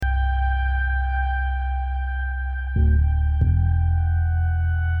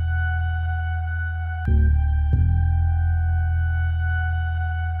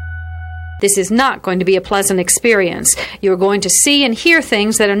This is not going to be a pleasant experience. You're going to see and hear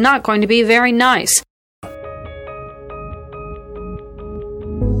things that are not going to be very nice.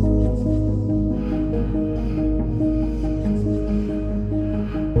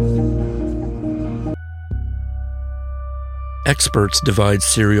 Experts divide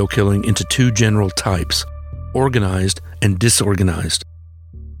serial killing into two general types, organized and disorganized.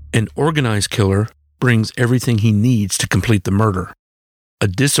 An organized killer brings everything he needs to complete the murder. A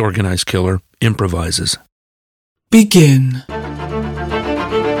disorganized killer improvises. Begin.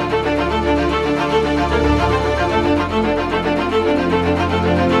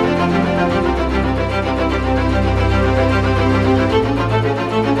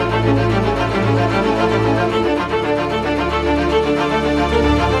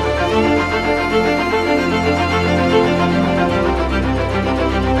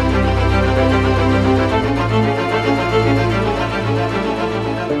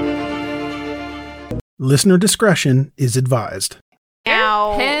 Listener discretion is advised.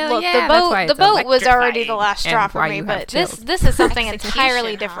 Now, look, the boat was already the last straw for me, but this is something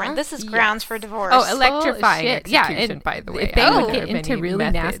entirely different. This is grounds for divorce. Oh, electrifying execution, and by the way. If they would get into really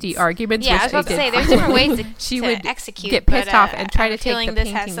nasty arguments, I was about to say, there's different ways to execute. Get pissed off and try to take the this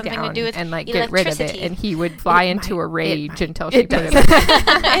painting has something down to do with and get rid of it, and he would fly into a rage until she put him.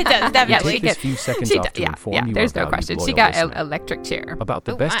 It does, definitely. Take a few seconds off to inform you, there's our no question. valued She loyal got an listener, electric chair. about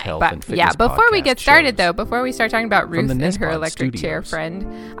the best health and fitness Yeah, before we get podcast started, shows. though, before we start talking about Ruth the and her Nespod electric chair Studios.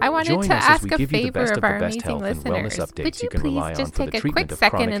 friend, I wanted Join to us as ask we a give you the favor best of of the our best amazing health and wellness listeners. updates Would you you can rely please on just for the take a treatment quick of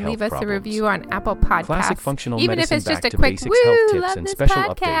second chronic and leave health us a problems. review on Apple Podcasts? Classic functional Even if medicine it's just back a to quick basics health woo, tips love and this special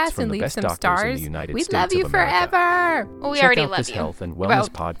updates podcast, from and the leave best some doctors stars. in the United We States love you of America. forever. Well, we Check already out love this you. health and wellness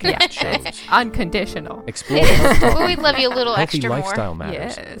podcast shows. Unconditional. Explore health But we'd love you a little healthy extra more. lifestyle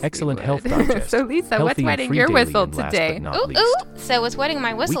matters, Yes, excellent we health would. digest. So, Lisa, what's healthy and wetting free your daily, whistle and last today? but not Ooh, least, ooh. So what's wetting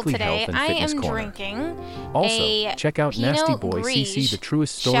my whistle Weekly today? Health and I Fitness am Corner. drinking Also, a check out Pinot Nasty Boy Grigio CC, the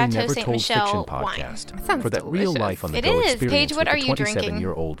truest story Chateau never Saint told Michel fiction wine. podcast. That sounds For that real delicious. life on the It go is. experience Paige, what with are the you drinking?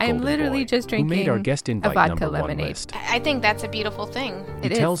 27-year-old I'm golden literally boy just who drinking made our guest a invite vodka number one lemonade. list. I think that's a beautiful thing. He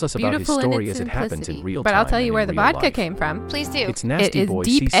It tells is us about his beautiful in story its as it happens in simplicity. real But time. I'll tell you and where in the real vodka life. came from. Please do. It's It Nasty is Boy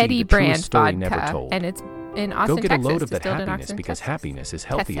Deep CC, Eddy the truest brand story never vodka, told. and it's in Austin, Go get a Texas. load of that Distilled in happiness Austin, because Texas. happiness is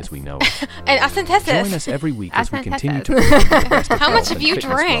healthy as we know. And Austin, Texas. Join us every week as we Austin, continue to Texas. bring you the best of How health much and have you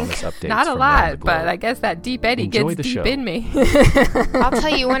fitness drank? wellness updates Not a from around the lot, but globe. I guess that Deep Eddy Enjoy gets the deep show. in me. I'll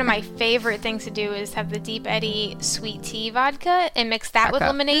tell you, one of my favorite things to do is have the Deep Eddy sweet tea vodka and mix that with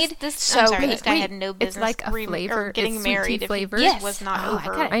Vodka. lemonade. I'm sorry, sorry, this guy wait, had no it's business like a flavor, or getting it's sweet tea married if flavors? he Yes. was not Oh, I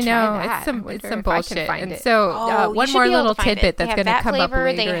over. gotta I know, it's some bullshit. And so Oh, you one should more be able little to find tidbit it. They that's have going to that come up flavor.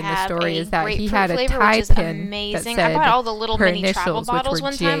 later They in the have story a is that he grapefruit had a flavor, tie which is pin amazing. that I said bought all the little her mini travel initials, which bottles were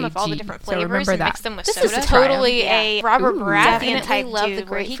one time of all the JG. different So flavors remember and that. mix them with This soda. is totally totally a Robert Baratheon definitely type love dude the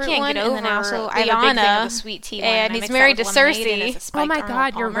where he grapefruit can't one, get and over then also I have a big thing of the Liana, sweet tea and one. he's married to Cersei. Oh my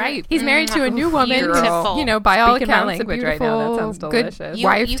God, you're right. He's Mm, married to a new woman. beautiful. You know, by all Speaking my accounts, a language right now, that beautiful, sounds good delicious.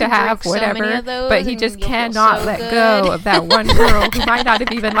 wife You to can have, drink so many whatever. of those But he and just you'll feel cannot so let good. go of that one girl who might not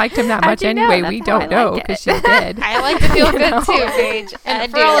have even liked him that much How'd you know? anyway. That's We how I don't know like because it. she's dead. I like to feel You good know? too, Paige.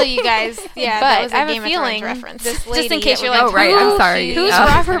 And for all of you guys, yeah, But that was I a have a Game of feeling Thrones reference. this Just in lady case that you're was- like, oh, right, I'm sorry. Who's Oh.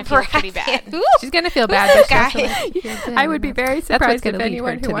 Robert Pretty Baratheon? Who? She's gonna feel Who's bad. this but guy? she'll I would be very what's surprised gonna if lead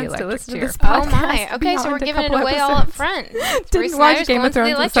anyone her to who the wants to electric listen to chair. this Oh podcast my. Okay, so we're beyond a giving it couple away all episodes. up front. Didn't Bruce watch Snyder's Game of going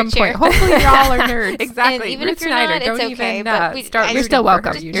to the Thrones at some electric chair. point. Hopefully, y'all are nerds. Exactly. And even Ruth if you're Snyder, not, don't it's okay. even But we, start. I You're still rooted for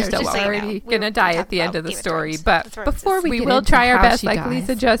welcome. her. You're still Just so you already know. We gonna were die talking at the end about of the Game of story. Thrones. But Thrones before is- we get will into try our how best, she like dies,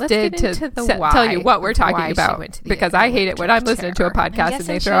 Lisa just let's did, get to into the tell you why what we're of talking why she about. went to the Because I hate it when I'm listening to a electric podcast chair. and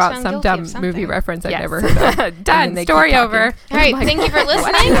they I'm throw guessing out she some was dumb found guilty of movie something. reference I've Yes. never heard of. Done. they Story keep over. All right, thank you for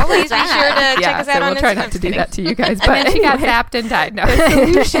listening. Please be sure to check us out so on we'll try Instagram. not to do Just that to you guys. And But then she got anyway. zapped and died. No, the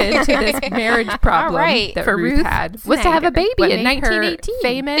solution to this marriage problem right. that For Ruth Ruth had was to have a Snyder. baby What in made her 1918.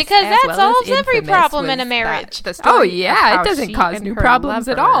 famous Because as that well as solves every infamous problem in was a marriage. that the story Oh, of yeah, how it doesn't she cause and new her problems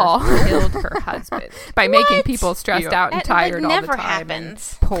at lover all. Killed her husband by making people stressed out and That, tired like, all never the time.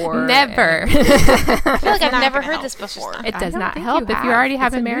 happens. And poor. Never. I feel like I've not never gonna heard help. this before. It I does don't not think help you if you're have. already It's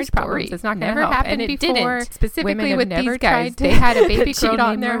having a new marriage story. problems. It's not going to Never help. happened And it before. didn't. Specifically Women have with never these guys, tried to they had a baby cheat girl on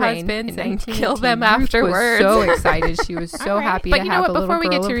named their Lorraine husbands and and kill them Ruth was afterwards. so excited. She was so Alright. happy But to you know have what? a little Before we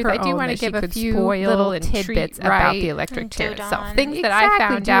get girl to of Ruth, her I do own want to that she give a could few spoil little and tidbits treat about right. the electric chair. Dote So on. things that I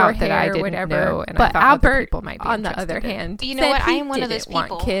found do her out that I hair, didn't whatever. know, and But I thought other Albert, people might be on the other interested in. hand, You know said what? I he am one of those didn't want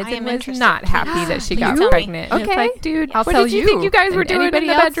people. kids I am and was interested. not happy that she got You? pregnant. And it's Okay. like, dude, I'll what tell did you think you guys were and doing in the anybody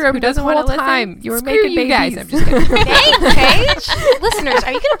else bedroom who this doesn't wanna whole listen, time? You were screw making you babies. guys. I'm just kidding. Dang, Paige. Listeners,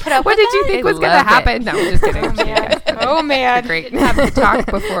 are you going to put up What with did you that? think I was going to love it. happen? No, I'm just kidding. Oh, man. Oh, man. Great. Have to talk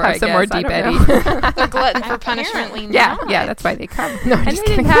before have some more Deep Eddy. The glutton for punishment lean. Yeah, that's why they come. No, And they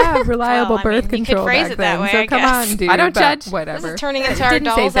didn't have reliable birth control phrase back it that then. way, So I come guess. on, dude. I don't but judge. Whatever. This is turning into It our didn't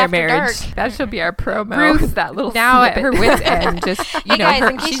dolls save their after marriage. dark. That should be our promo. Ruth, that little now at snippet. her wit's end, just Hey guys,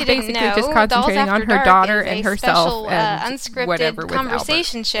 in case she's you didn't basically know, just Dolls concentrating on After her Dark daughter is and a herself special, and unscripted whatever with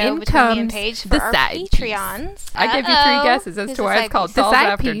conversation Albert. show In between me and comes Paige for the our side piece. Patreons. I gave you 3 guesses as to why it's called The Dolls side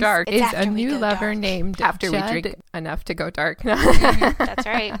After piece Dark. It's Is after a we new go lover dark. named After we Judd drink enough to go dark. That's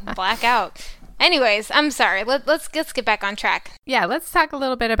right, blackout. Anyways, I'm sorry. Let's get back on track. Yeah, let's talk a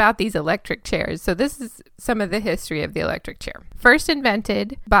little bit about these electric chairs. So this is some of the history of the electric chair. First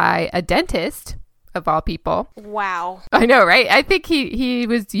invented by a dentist, of all people. Wow. I know, right? I think he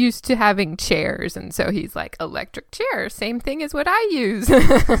was used to having chairs, and so he's like, electric chair, same thing as what I use.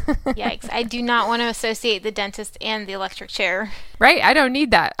 Yikes. I do not want to associate the dentist and the electric chair. Right? I don't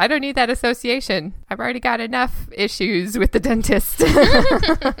need that. I don't need that association. I've already got enough issues with the dentist.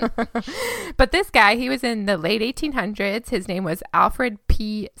 But this guy, he was in the late 1800s. His name was Alfred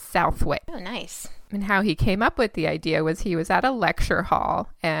P. Southwick. Oh, nice. And how he came up with the idea was he was at a lecture hall,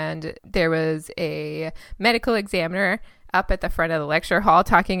 and there was a medical examiner up at the front of the lecture hall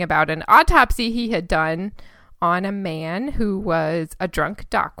talking about an autopsy he had done on a man who was a drunk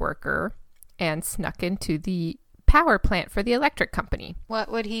dock worker and snuck into the power plant for the electric company.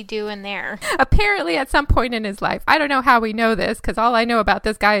 What would he do in there? Apparently at some point in his life, I don't know how we know this because all I know about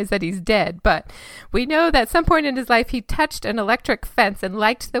this guy is that he's dead, but we know that at some point in his life he touched an electric fence and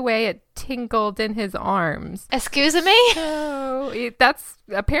liked the way it tingled in his arms. Excuse me? So that's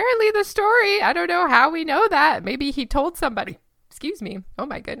apparently the story. I don't know how we know that. Maybe he told somebody. Excuse me. Oh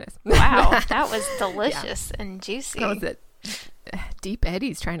my goodness. Wow, that was delicious and juicy. How was it? Deep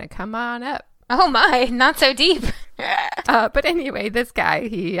Eddie's trying to come on up. Oh my, not so deep. But anyway, this guy,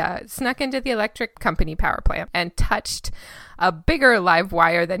 he snuck into the electric company power plant and touched a bigger live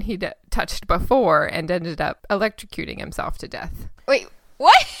wire than he'd touched before and ended up electrocuting himself to death. Wait,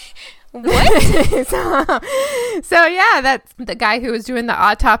 what? What? So yeah, that's the guy who was doing the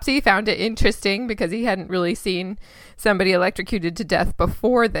autopsy found it interesting because he hadn't really seen somebody electrocuted to death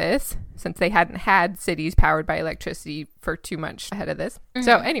before this, since they hadn't had cities powered by electricity for too much ahead of this. Mm-hmm.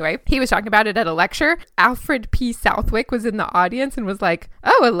 So anyway, he was talking about it at a lecture. Alfred P. Southwick was in the audience and was like,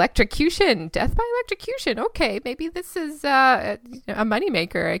 oh, electrocution, death by electrocution. Okay, maybe this is a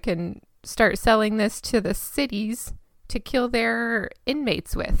moneymaker. I can start selling this to the cities to kill their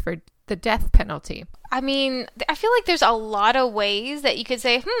inmates with for the death penalty. I mean, I feel like there's a lot of ways that you could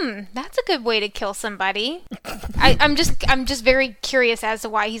say, that's a good way to kill somebody. I'm just very curious as to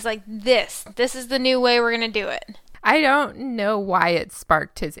why he's like, this is the new way we're going to do it. I don't know why it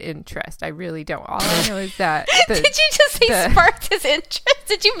sparked his interest. I really don't. All I know is that... Did you just say sparked his interest?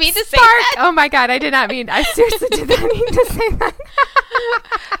 Did you mean to say that? Oh my God, I did not mean... I seriously did not mean to say that.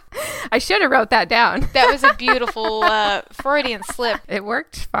 I should have wrote that down. That was a beautiful Freudian slip. It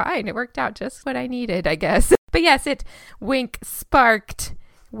worked fine. It worked out just what I needed, I guess. But yes, it sparked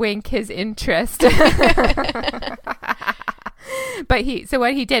his interest. But so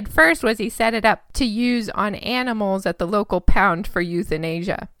what he did first was he set it up to use on animals at the local pound for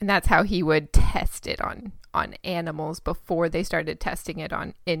euthanasia. And that's how he would test it on animals before they started testing it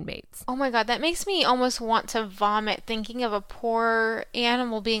on inmates. Oh my God, that makes me almost want to vomit thinking of a poor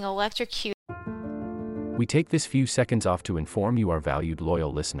animal being electrocuted. We take this few seconds off to inform you, our valued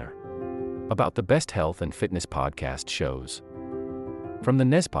loyal listener, about the best health and fitness podcast shows from the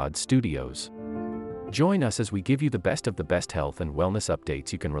Nespod Studios. Join us as we give you the best of the best health and wellness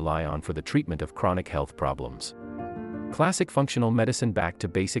updates you can rely on for the treatment of chronic health problems. Classic functional medicine back to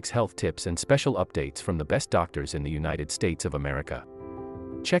basics health tips and special updates from the best doctors in the United States of America.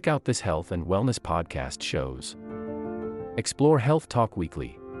 Check out this health and wellness podcast shows. Explore Health Talk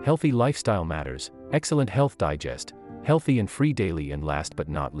Weekly, Healthy Lifestyle Matters, Excellent Health Digest, Healthy and Free Daily, and last but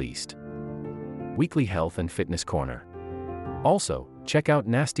not least, Weekly Health and Fitness Corner. Also, check out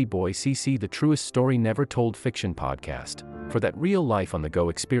Nasty Boy CC, the truest story never told fiction podcast, for that real life on the go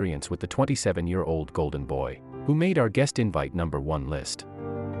experience with the 27-year-old golden boy, who made our guest invite #1 list.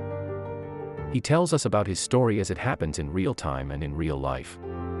 He tells us about his story as it happens in real time and in real life.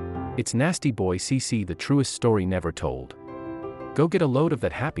 It's Nasty Boy CC, the truest story never told. Go get a load of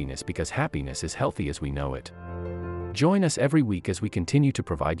that happiness, because happiness is healthy as we know it. Join us every week as we continue to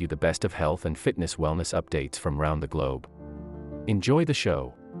provide you the best of health and fitness wellness updates from around the globe. Enjoy the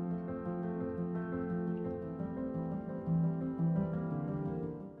show.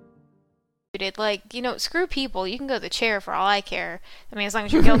 Like, screw people. You can go to the chair for all I care. I mean, as long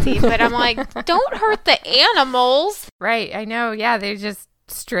as you're guilty. But I'm like, don't hurt the animals. Right. I know. Yeah. They just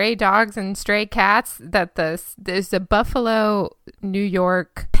stray dogs and stray cats, that there's a Buffalo, New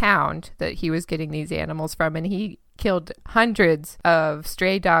York pound that he was getting these animals from, and he killed hundreds of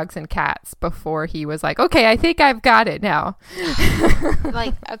stray dogs and cats before he was like, okay, I think I've got it now.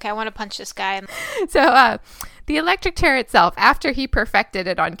 Like, okay, I want to punch this guy. So the electric chair itself, after he perfected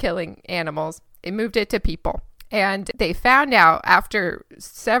it on killing animals, it moved it to people. And they found out after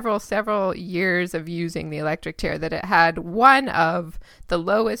several years of using the electric chair that it had one of the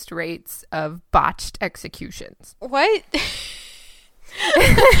lowest rates of botched executions. What?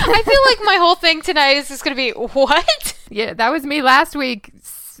 I feel like my whole thing tonight is just going to be, what? Yeah, that was me last week.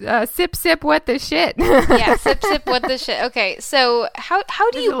 Sip, what the shit? Yeah, sip, what the shit. Okay, so how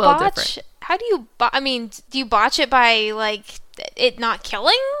do you botch? Different. How do you I mean, do you botch it by, like, it not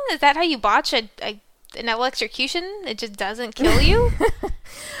killing? Is that how you botch an electrocution? It just doesn't kill you?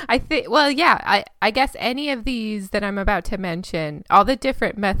 I think, well, yeah, I guess any of these that I'm about to mention, all the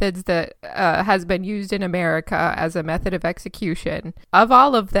different methods that has been used in America as a method of execution, of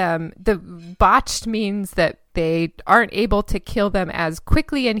all of them, the botched means that they aren't able to kill them as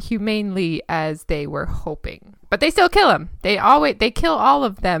quickly and humanely as they were hoping. But they still kill them. They kill all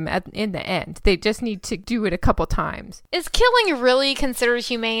of them in the end. They just need to do it a couple times. Is killing really considered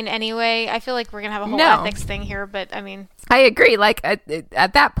humane anyway? I feel like we're going to have a whole ethics thing here, but I mean... I agree. Like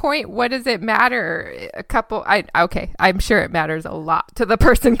at that point, what does it matter? I'm sure it matters a lot to the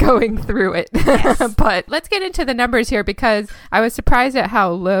person going through it. Yes. But let's get into the numbers here, because I was surprised at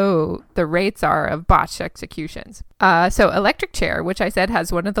how low the rates are of botched executions. So electric chair, which I said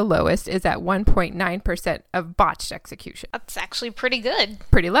has one of the lowest, is at 1.9% of botched execution. That's actually pretty good.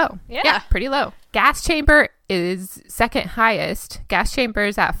 Pretty low. Yeah, pretty low. Gas chamber is second highest. Gas chamber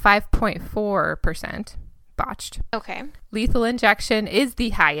is at 5.4%. Botched. Okay. Lethal injection is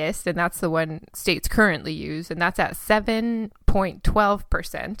the highest, and that's the one states currently use, and that's at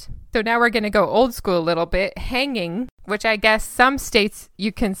 7.12%. So now we're going to go old school a little bit. Hanging, which I guess some states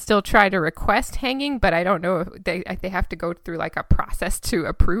you can still try to request hanging, but I don't know if they have to go through like a process to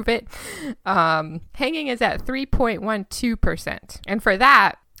approve it. Hanging is at 3.12%. And for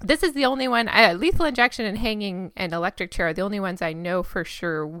that, this is the only one, lethal injection and hanging and electric chair are the only ones I know for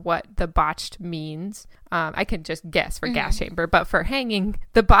sure what the botched means. I can just guess for gas chamber, but for hanging,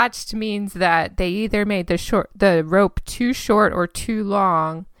 the botched means that they either made the rope too short or too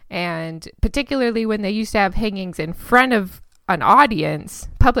long. And particularly when they used to have hangings in front of an audience,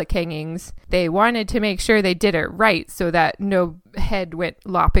 public hangings, they wanted to make sure they did it right so that no head went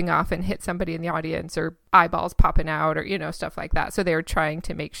lopping off and hit somebody in the audience, or eyeballs popping out, or stuff like that. So they were trying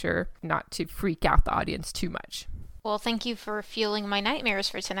to make sure not to freak out the audience too much. Well, thank you for fueling my nightmares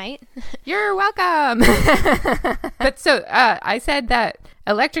for tonight. You're welcome. But so I said that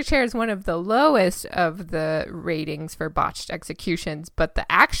electric chair is one of the lowest of the ratings for botched executions, but the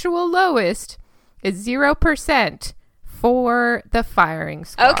actual lowest is 0% for the firing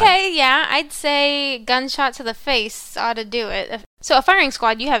squad. Okay, yeah, I'd say gunshot to the face ought to do it. So a firing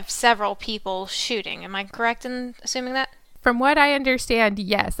squad, you have several people shooting. Am I correct in assuming that? From what I understand,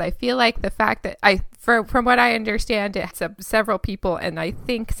 yes. I feel like the fact that from what I understand, it's several people, and I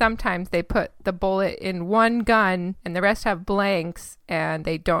think sometimes they put the bullet in one gun and the rest have blanks, and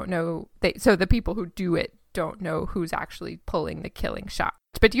they don't know. So the people who do it don't know who's actually pulling the killing shot.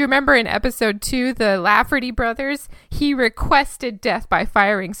 But do you remember in episode 2, the Lafferty brothers? He requested death by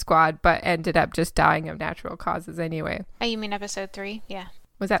firing squad, but ended up just dying of natural causes anyway. Oh, you mean episode 3? Yeah.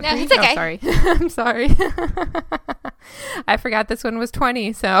 Was that 3? No, it's okay. Oh, sorry. I'm sorry. I forgot this one was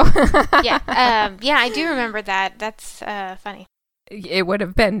 20, so. Yeah, I do remember that. That's funny. It would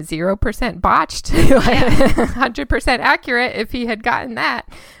have been 0% botched, 100% accurate if he had gotten that.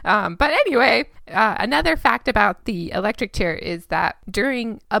 But anyway, another fact about the electric chair is that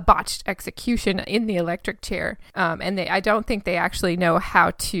during a botched execution in the electric chair, I don't think they actually know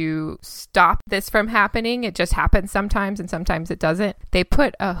how to stop this from happening. It just happens sometimes, and sometimes it doesn't. They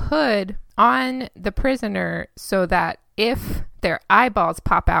put a hood on the prisoner so that if their eyeballs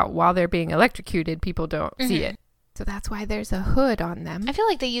pop out while they're being electrocuted, people don't see it. So that's why there's a hood on them. I feel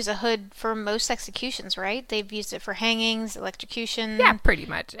like they use a hood for most executions, right? They've used it for hangings, electrocution. Yeah, pretty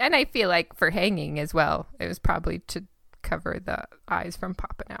much. And I feel like for hanging as well, it was probably to cover the eyes from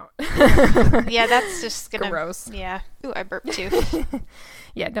popping out. Yeah, that's just gonna... Gross. Yeah. Ooh, I burped too.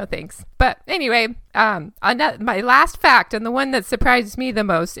 Yeah, no thanks. But anyway, my last fact, and the one that surprised me the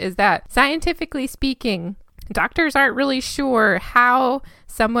most, is that scientifically speaking, doctors aren't really sure how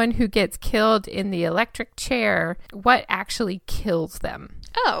someone who gets killed in the electric chair, what actually kills them.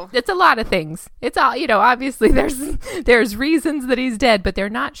 Oh. It's a lot of things. It's all, obviously there's reasons that he's dead, but they're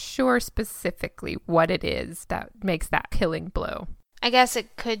not sure specifically what it is that makes that killing blow. I guess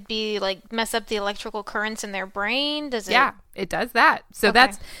it could be like mess up the electrical currents in their brain. Does it? Yeah, it does that. So Okay.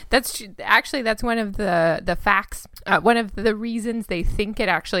 that's one of the facts. One of the reasons they think it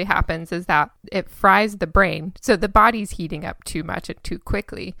actually happens is that it fries the brain. So the body's heating up too much and too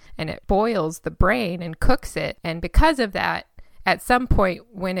quickly, and it boils the brain and cooks it. And because of that, at some point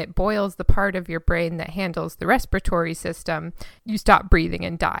when it boils the part of your brain that handles the respiratory system, you stop breathing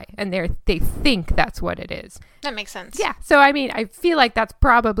and die. And they think that's what it is. That makes sense. Yeah. So, I mean, I feel like that's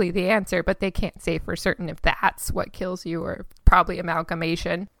probably the answer, but they can't say for certain if that's what kills you or probably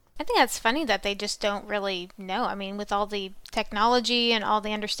amalgamation. I think that's funny that they just don't really know. I mean, with all the technology and all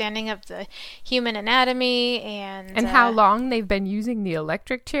the understanding of the human anatomy and how long they've been using the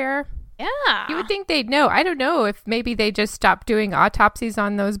electric chair. Yeah. You would think they'd know. I don't know if maybe they just stopped doing autopsies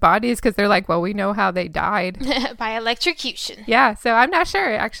on those bodies because they're like, well, we know how they died. By electrocution. Yeah, so I'm not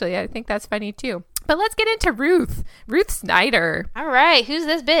sure, actually. I think that's funny, too. But let's get into Ruth. Ruth Snyder. All right. Who's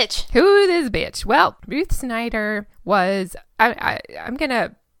this bitch? Who this bitch? Well, Ruth Snyder was, I'm going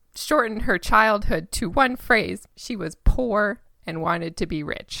to shorten her childhood to one phrase. She was poor and wanted to be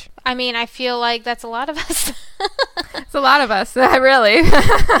rich. I mean, I feel like that's a lot of us. It's a lot of us, really.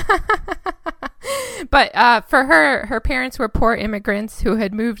 But for her parents were poor immigrants who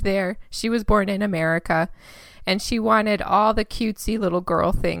had moved there. She was born in America, and she wanted all the cutesy little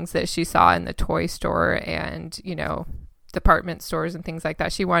girl things that she saw in the toy store and, department stores and things like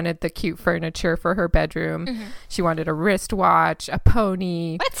that. She wanted the cute furniture for her bedroom. Mm-hmm. She wanted a wristwatch, a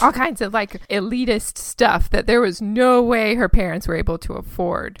pony, all kinds of like elitist stuff that there was no way her parents were able to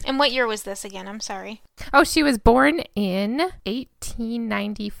afford. And what year was this again? I'm sorry. Oh, she was born in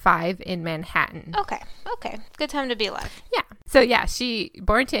 1895 in Manhattan. Okay. Good time to be alive. Yeah. So yeah, she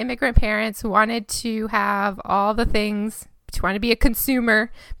born to immigrant parents, wanted to have all the things. She wanted to be a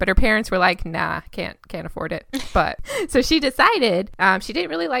consumer, but her parents were like, nah, can't afford it. But so she decided she didn't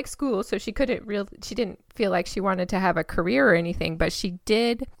really like school, so she didn't feel like she wanted to have a career or anything, but she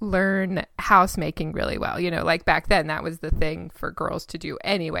did learn housemaking really well. Like back then, that was the thing for girls to do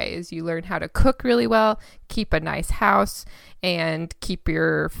anyway, is you learn how to cook really well, keep a nice house, and keep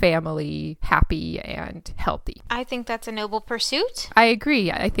your family happy and healthy. I think that's a noble pursuit. I agree.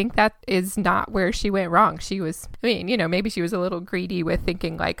 I think that is not where she went wrong. She was, maybe she was a little greedy with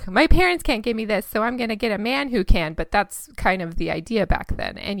thinking like, my parents can't give me this, so I'm going to get a man who can. But that's kind of the idea back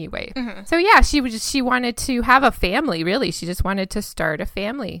then anyway. Mm-hmm. So yeah, she wanted to have a family, really. She just wanted to start a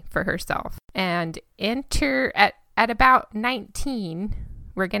family for herself. And at about 19,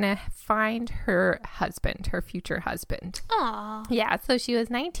 we're going to find her husband, her future husband. Aww. Yeah, so she was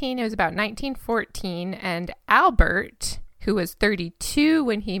 19. It was about 1914. And Albert, who was 32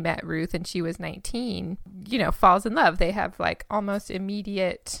 when he met Ruth and she was 19, falls in love. They have like almost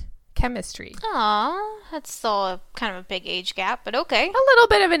immediate chemistry. Aw, that's still kind of a big age gap, but okay. A little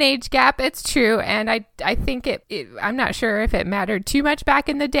bit of an age gap, it's true. And I think I'm not sure if it mattered too much back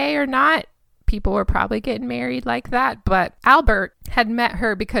in the day or not. People were probably getting married like that, but Albert had met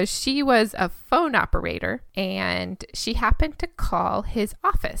her because she was a phone operator and she happened to call his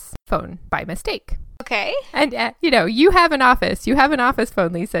office phone by mistake. Okay. And, you have an office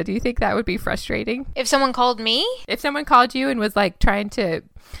phone, Lisa. Do you think that would be frustrating? If someone called me? If someone called you and was like trying to,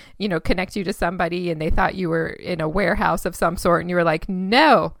 connect you to somebody and they thought you were in a warehouse of some sort and you were like,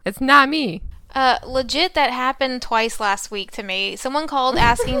 no, it's not me. Legit, that happened twice last week to me. Someone called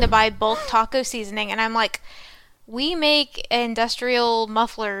asking to buy bulk taco seasoning, and I'm like, we make industrial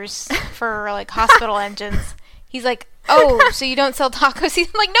mufflers for like hospital engines. He's like, oh, so you don't sell taco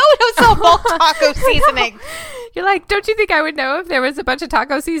seasoning? I'm like, no, we don't sell bulk taco seasoning. You're like, don't you think I would know if there was a bunch of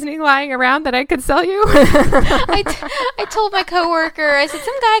taco seasoning lying around that I could sell you? I told my coworker, I said,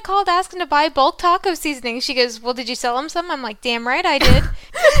 some guy called asking to buy bulk taco seasoning. She goes, well, did you sell him some? I'm like, damn right I did.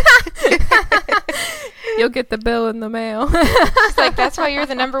 You'll get the bill in the mail. She's like, that's why you're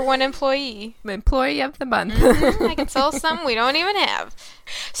the number one employee. Employee of the month. Mm-hmm. I can sell something we don't even have.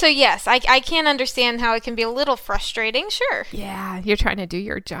 So yes, I can understand how it can be a little frustrating, sure. Yeah, you're trying to do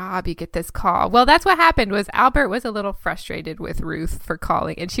your job, you get this call. Well, that's what happened was Albert was a little frustrated with Ruth for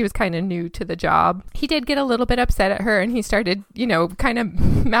calling, and she was kind of new to the job. He did get a little bit upset at her, and he started, kind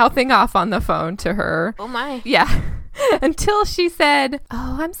of mouthing off on the phone to her. Oh my. Yeah. Until she said,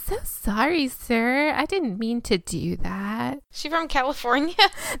 oh, I'm so sorry, sir. I didn't mean to do that. She from California?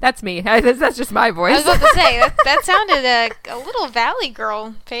 That's me. That's just my voice. I was about to say, that sounded a little Valley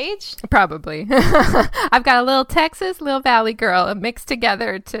girl, Paige. Probably. I've got a little Texas, little Valley girl mixed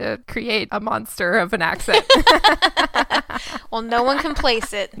together to create a monster of an accent. Well, no one can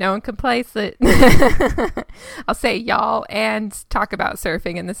place it. No one can place it. I'll say y'all and talk about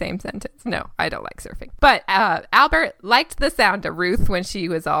surfing in the same sentence. No, I don't like surfing. But Albert Albert liked the sound of Ruth when she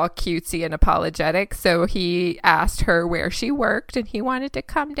was all cutesy and apologetic, so he asked her where she worked, and he wanted to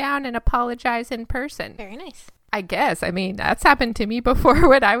come down and apologize in person. Very nice. I guess. I mean, that's happened to me before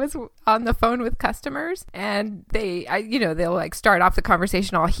when I was on the phone with customers, and they'll like start off the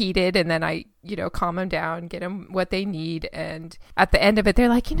conversation all heated, and then I, calm them down, get them what they need. And at the end of it, they're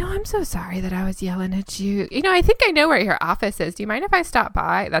like, I'm so sorry that I was yelling at you. I think I know where your office is. Do you mind if I stop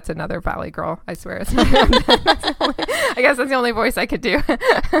by? That's another Valley girl. I swear. It's not I guess that's the only voice I could do.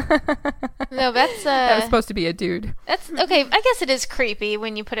 No, that's that was supposed to be a dude. That's okay. I guess it is creepy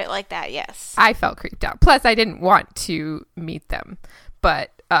when you put it like that. Yes. I felt creeped out. Plus, I didn't want to meet them,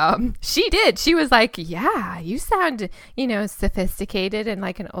 but she did. She was like, yeah, you sound, sophisticated and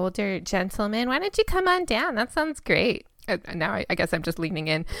like an older gentleman. Why don't you come on down? That sounds great. Now I guess I'm just leaning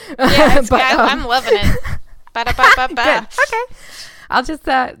in. Yeah, but, I'm loving it. Ba-da-ba-ba-ba. Good. Okay. I'll just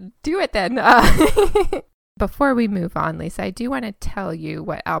do it then. Before we move on, Lisa, I do want to tell you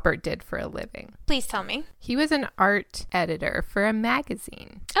what Albert did for a living. Please tell me. He was an art editor for a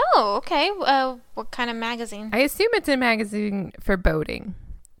magazine. Oh, okay. What kind of magazine? I assume it's a magazine for boating,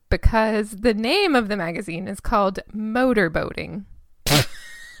 because the name of the magazine is called Motorboating.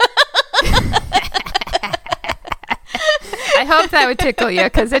 I hope that would tickle you,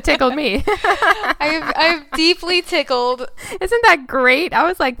 because it tickled me. I'm deeply tickled. Isn't that great? I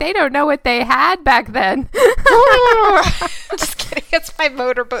was like, they don't know what they had back then. Just kidding. It's my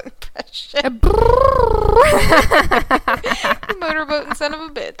motorboat impression. Motorboating son of a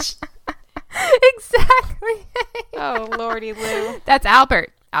bitch. Exactly. Oh, Lordy Lou. That's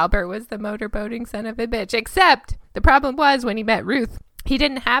Albert. Albert was the motorboating son of a bitch. Except the problem was when he met Ruth, he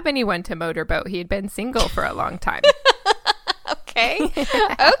didn't have anyone to motorboat. He had been single for a long time. Okay.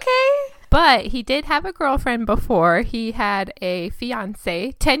 Okay. But he did have a girlfriend before. He had a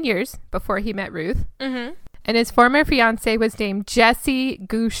fiance 10 years before he met Ruth. Mm-hmm. And his former fiance was named Jessie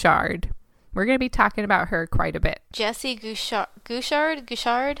Gouchard. We're going to be talking about her quite a bit. Jessie Gouchard?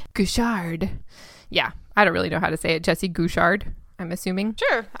 Yeah, I don't really know how to say it. Jessie Gouchard, I'm assuming.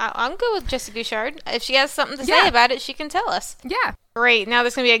 Sure. I'm good with Jessie Gouchard. If she has something to say about it, she can tell us. Yeah. Great. Now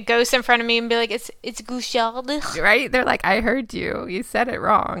there's going to be a ghost in front of me and be like, it's Gouchard. Right? They're like, I heard you. You said it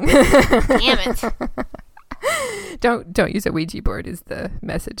wrong. Damn it. Don't use a Ouija board is the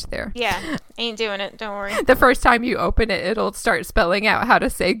message there. Yeah. Ain't doing it. Don't worry. The first time you open it, it'll start spelling out how to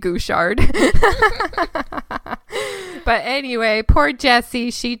say Gouchard. But anyway, poor Jessie,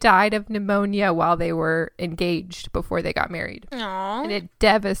 she died of pneumonia while they were engaged before they got married. Aww. And it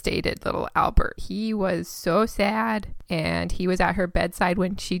devastated little Albert. He was so sad, and he was at her bedside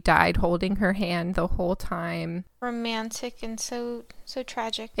when she died, holding her hand the whole time. Romantic and so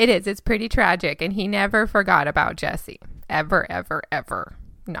tragic. It is. It's pretty tragic, and he never forgot about Jessie. Ever, ever, ever.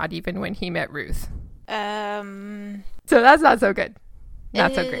 Not even when he met Ruth. So that's not so good.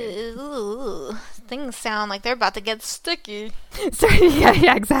 Not so great. Ooh, things sound like they're about to get sticky.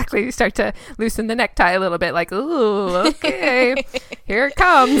 Yeah, exactly. You start to loosen the necktie a little bit, like, ooh, okay, here it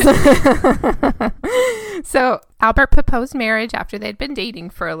comes. So Albert proposed marriage after they'd been dating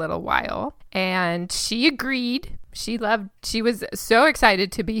for a little while, and she agreed. She was so excited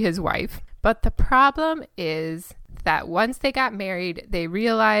to be his wife. But the problem is that once they got married, they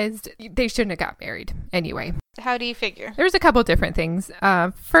realized they shouldn't have got married anyway. How do you figure? There's a couple different things.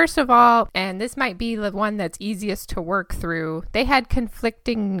 First of all, and this might be the one that's easiest to work through, they had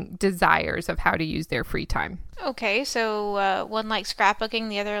conflicting desires of how to use their free time. Okay, so one likes scrapbooking,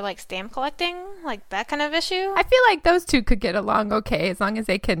 the other likes stamp collecting, like that kind of issue? I feel like those two could get along okay as long as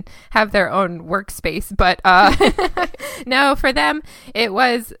they can have their own workspace. But no, for them, it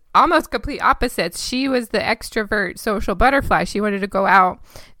was almost complete opposites. She was the extrovert social butterfly. She wanted to go out.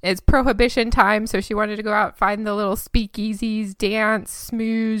 It's prohibition time, so she wanted to go out, find the little speakeasies, dance,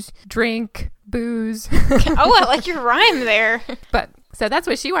 smooze, drink, booze. Oh, I like your rhyme there. But so that's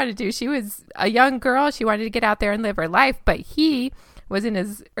what she wanted to do. She was a young girl. She wanted to get out there and live her life, but he was in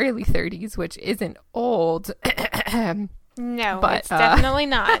his early 30s, which isn't old. No, but, it's definitely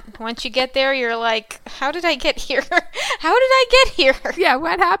not. Once you get there, you're like, how did I get here? How did I get here? Yeah,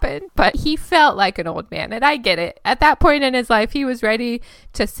 what happened? But he felt like an old man, and I get it. At that point in his life, he was ready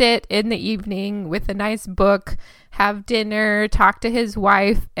to sit in the evening with a nice book, have dinner, talk to his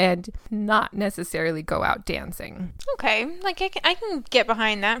wife, and not necessarily go out dancing. Okay, like I can get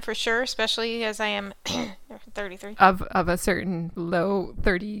behind that for sure, especially as I am 33. Of a certain low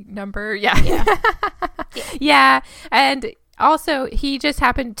 30 number. Yeah. Yeah. Yeah. And also, he just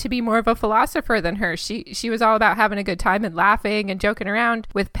happened to be more of a philosopher than her. She was all about having a good time and laughing and joking around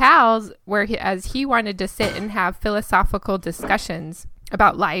with pals, as he wanted to sit and have philosophical discussions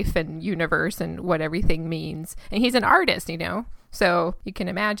about life and universe and what everything means. And he's an artist, so you can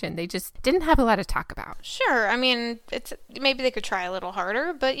imagine they just didn't have a lot to talk about. Sure. I mean, maybe they could try a little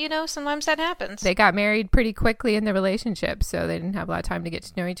harder, but sometimes that happens. They got married pretty quickly in the relationship, so they didn't have a lot of time to get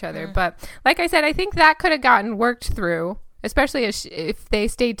to know each other. But like I said, I think that could have gotten worked through, especially if they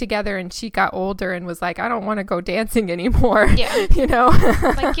stayed together and she got older and was like, I don't want to go dancing anymore. Yeah.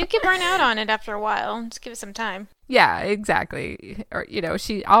 Like, you could burn out on it after a while. Just give it some time. Yeah, exactly. Or,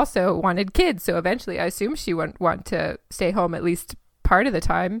 she also wanted kids. So eventually I assume she would want to stay home at least part of the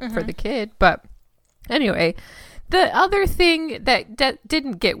time for the kid. But anyway, the other thing that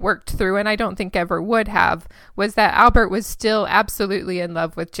didn't get worked through, and I don't think ever would have, was that Albert was still absolutely in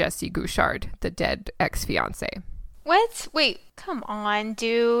love with Jessie Gouchard, the dead ex-fiance. What? Wait, come on,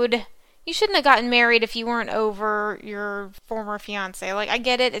 dude. You shouldn't have gotten married if you weren't over your former fiance. Like, I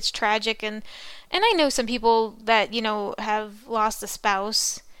get it, it's tragic, and I know some people that, have lost a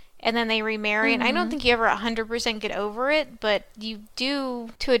spouse and then they remarry, and I don't think you ever 100% get over it, but you do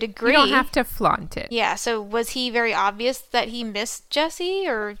to a degree. You don't have to flaunt it. Yeah, so was he very obvious that he missed Jessie,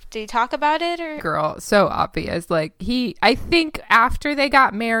 or did he talk about it? Or Girl, so obvious. Like, I think after they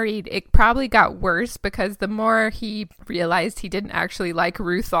got married, it probably got worse because the more he realized he didn't actually like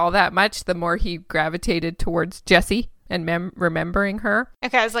Ruth all that much, the more he gravitated towards Jessie and remembering her.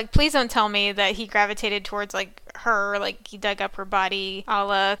 Okay, I was like, please don't tell me that he gravitated towards, like, her, like, he dug up her body a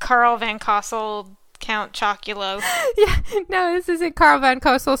la Carl Van Kossel, Count Chocula. Yeah, no, this isn't Carl Van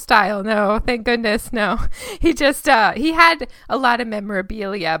Kossel style. No, thank goodness, no. He just, he had a lot of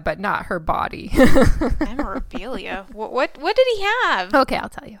memorabilia, but not her body. Memorabilia? What did he have? Okay, I'll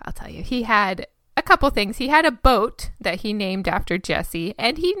tell you. He had a couple things. He had a boat that he named after Jessie,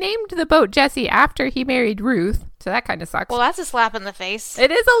 and he named the boat Jessie after he married Ruth. So that kind of sucks. Well, that's a slap in the face. It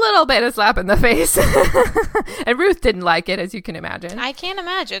is a little bit a slap in the face. And Ruth didn't like it, as you can imagine. I can't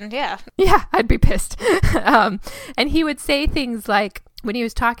imagine, yeah. Yeah, I'd be pissed. And he would say things like, when he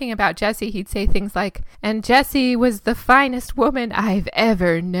was talking about Jessie, he'd say things like, and Jessie was the finest woman I've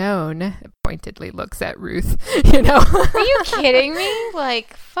ever known. Pointedly looks at Ruth, Are you kidding me?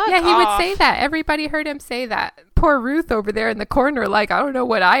 Like, fuck Yeah, he off. would say that. Everybody heard him say that. Poor Ruth over there in the corner, like, I don't know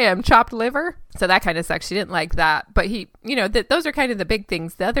what I am, chopped liver. So that kind of sucks. She didn't like that. But he, those are kind of the big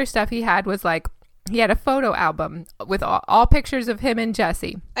things. The other stuff he had was like, he had a photo album with all pictures of him and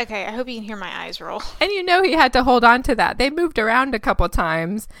Jessie. Okay, I hope you can hear my eyes roll. And he had to hold on to that. They moved around a couple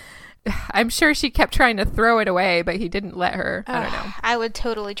times. I'm sure she kept trying to throw it away, but he didn't let her. I don't know. I would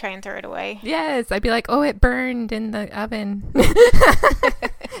totally try and throw it away. Yes, I'd be like, oh, it burned in the oven.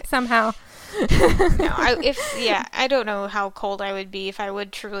 Somehow. No, I don't know how cold I would be if I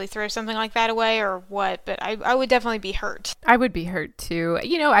would truly throw something like that away or what, but I would definitely be hurt. I would be hurt too.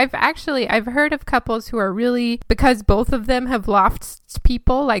 I've heard of couples who are really, because both of them have lost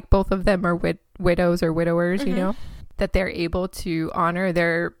people, like both of them are widows or widowers, that they're able to honor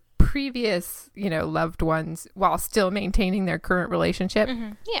their previous, loved ones while still maintaining their current relationship.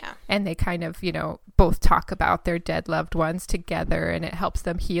 Yeah. And they kind of, both talk about their dead loved ones together, and it helps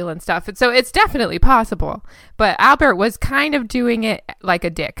them heal and stuff. And so it's definitely possible. But Albert was kind of doing it like a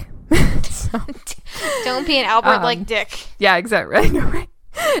dick. So, don't be an Albert like Dick. Yeah, exactly. Right. No, right.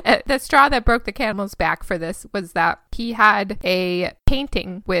 The straw that broke the camel's back for this was that he had a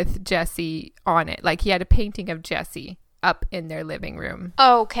painting with Jessie on it. Like, he had a painting of Jessie up in their living room.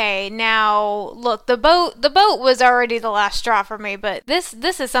 Okay, now look, the boat was already the last straw for me, but this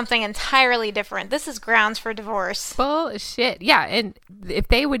is something entirely different. This is grounds for divorce. Bullshit. Yeah, and if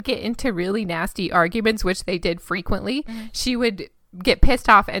they would get into really nasty arguments, which they did frequently, she would get pissed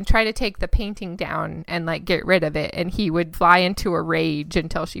off and try to take the painting down and like get rid of it, and he would fly into a rage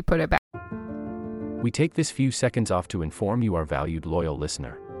until she put it back. We take this few seconds off to inform you, our valued loyal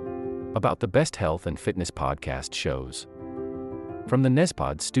listener, about the best health and fitness podcast shows from the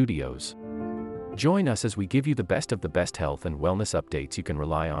Nespod studios. Join us as we give you the best of the best health and wellness updates you can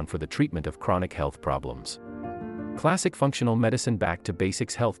rely on for the treatment of chronic health problems. Classic functional medicine back to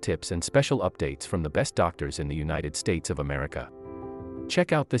basics health tips and special updates from the best doctors in the United States of America.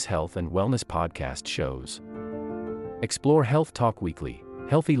 Check out this health and wellness podcast shows. Explore Health Talk Weekly,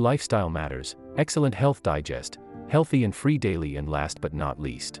 Healthy Lifestyle Matters, Excellent Health Digest, Healthy and Free Daily, and last but not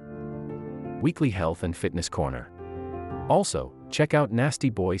least, Weekly Health and Fitness Corner. Also, check out Nasty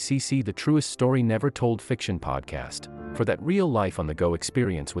Boy CC, the truest story never told fiction podcast, for that real life on the go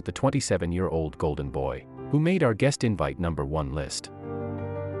experience with the 27-year-old golden boy, who made our guest invite #1 list.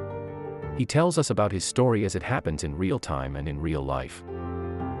 He tells us about his story as it happens in real time and in real life.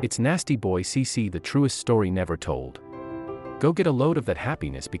 It's Nasty Boy CC, the truest story never told. Go get a load of that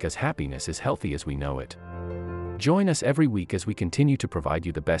happiness, because happiness is healthy as we know it. Join us every week as we continue to provide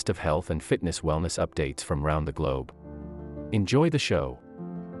you the best of health and fitness wellness updates from around the globe. Enjoy the show.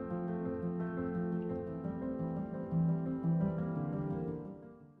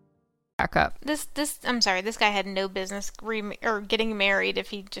 Back up. I'm sorry, this guy had no business getting married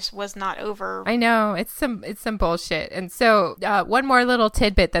if he just was not over. I know, it's some bullshit. And so one more little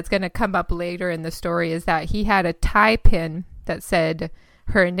tidbit that's going to come up later in the story is that he had a tie pin that said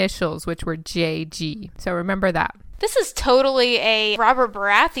her initials, which were JG. So remember that. This is totally a Robert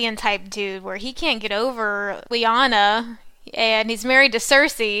Baratheon type dude where he can't get over Lyanna. And he's married to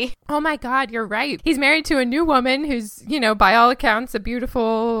Cersei. Oh my God, you're right. He's married to a new woman who's, by all accounts, a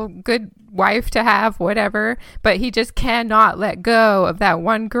beautiful, good wife to have, whatever. But he just cannot let go of that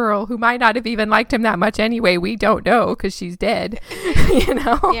one girl who might not have even liked him that much anyway. We don't know because she's dead,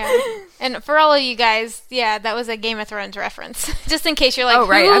 Yeah. And for all of you guys, yeah, that was a Game of Thrones reference. Just in case you're like, oh,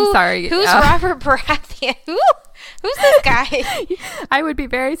 right, I'm sorry. Who's Robert Baratheon? Who's this guy? I would be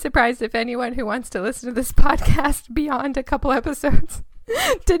very surprised if anyone who wants to listen to this podcast beyond a couple episodes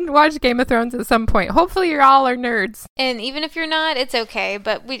didn't watch Game of Thrones at some point. Hopefully you all are nerds. And even if you're not, it's okay.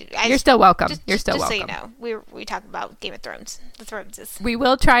 But you're still welcome. You're still welcome. Just so you know, we talk about Game of Thrones. The Throneses. We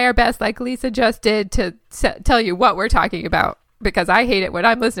will try our best, like Lisa just did, to tell you what we're talking about. Because I hate it when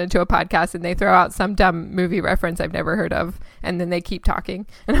I'm listening to a podcast and they throw out some dumb movie reference I've never heard of, and then they keep talking.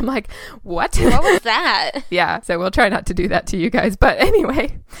 And I'm like, what? What was that? Yeah, so we'll try not to do that to you guys. But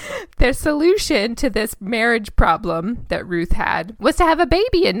anyway, their solution to this marriage problem that Ruth had was to have a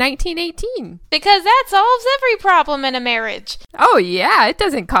baby in 1918. Because that solves every problem in a marriage. Oh, yeah, it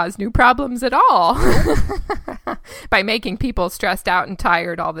doesn't cause new problems at all. By making people stressed out and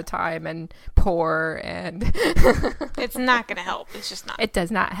tired all the time and poor and... It's not going to help. It's just not. It does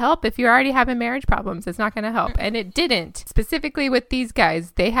not help if you're already having marriage problems. It's not going to help. And it didn't. Specifically with these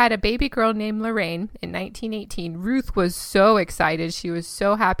guys, they had a baby girl named Lorraine in 1918. Ruth was so excited. She was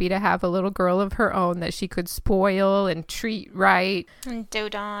so happy to have a little girl of her own that she could spoil and treat right. And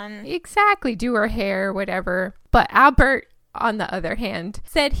dote on. Exactly. Do her hair, whatever. But Albert, on the other hand,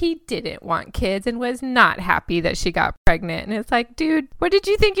 said he didn't want kids and was not happy that she got pregnant. And it's like, dude, what did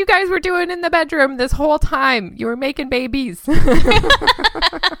you think you guys were doing in the bedroom this whole time? You were making babies.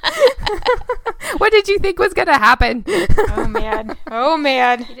 What did you think was going to happen? Oh,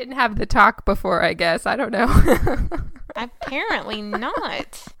 man. He didn't have the talk before, I guess. I don't know. Apparently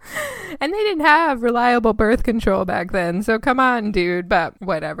not. And they didn't have reliable birth control back then. So come on, dude. But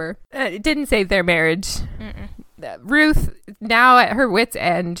whatever. It didn't save their marriage. Mm-mm. Ruth, now at her wit's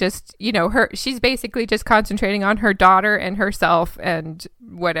end, just, she's basically just concentrating on her daughter and herself and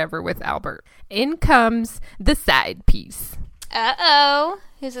whatever with Albert. In comes the side piece. Uh-oh.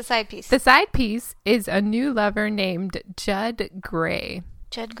 Who's the side piece? The side piece is a new lover named Judd Gray.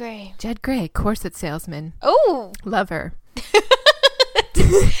 Judd Gray, corset salesman. Oh. Lover.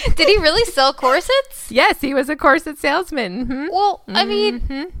 Did he really sell corsets? Yes, he was a corset salesman. Mm-hmm. Well, I mean,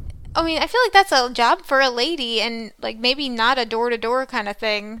 I feel like that's a job for a lady and like maybe not a door-to-door kind of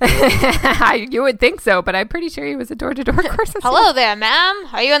thing. You would think so, but I'm pretty sure he was a door-to-door corset salesman. Hello there, ma'am.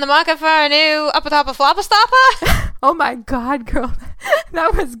 Are you in the market for a new upper top of flopper stopper? Oh my God, girl.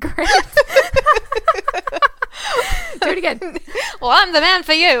 That was great. Do it again. Well, I'm the man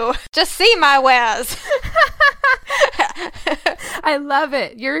for you. Just see my wares. I love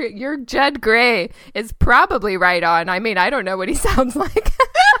it. Your Judd Gray is probably right on. I mean, I don't know what he sounds like.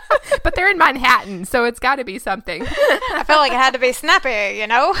 But they're in Manhattan, so it's got to be something. I felt like it had to be snappy,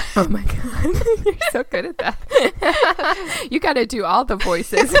 Oh my God. You're so good at that. You got to do all the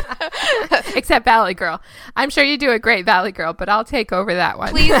voices. Except Valley Girl. I'm sure you do a great Valley Girl, but I'll take over that one.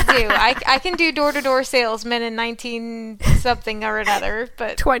 Please do. I can do door-to-door salesman in 19-something or another.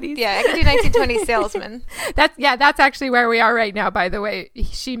 But 20s. Yeah, I can do 1920 salesman. That's actually where we are right now, by the way.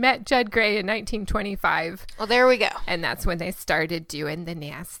 She met Judd Gray in 1925. Well, there we go. And that's when they started doing the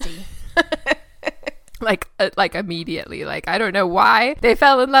nasty. Like immediately. Like, I don't know why they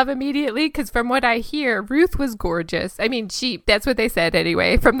fell in love immediately, because from what I hear, Ruth was gorgeous. I mean, that's what they said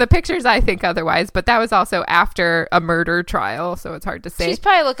anyway. From the pictures, I think otherwise, but that was also after a murder trial, so it's hard to say. She's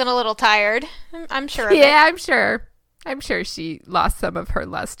probably looking a little tired. I'm sure of it. I'm sure she lost some of her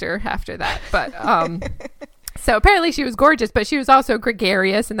luster after that, but so apparently she was gorgeous, but she was also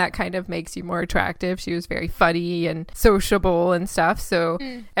gregarious, and that kind of makes you more attractive. She was very funny and sociable and stuff. So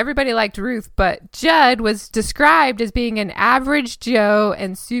everybody liked Ruth, but Judd was described as being an average Joe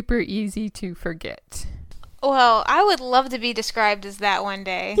and super easy to forget. Well, I would love to be described as that one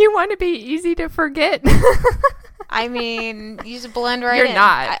day. You want to be easy to forget? I mean, you just blend right in. You're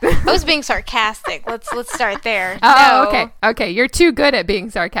not. I was being sarcastic. Let's start there. Oh, no. Okay. You're too good at being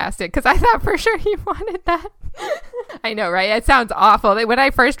sarcastic, because I thought for sure you wanted that. I know, right? It sounds awful. When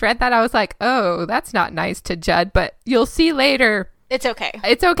I first read that, I was like, oh, that's not nice to Judd. But you'll see later. It's okay.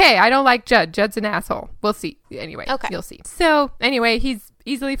 It's okay. I don't like Judd. Judd's an asshole. We'll see. Anyway, Okay. You'll see. So anyway, he's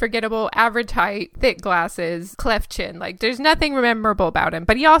easily forgettable, average height, thick glasses, cleft chin. Like there's nothing memorable about him,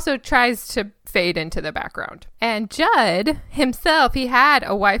 but he also tries to fade into the background. And Judd himself, he had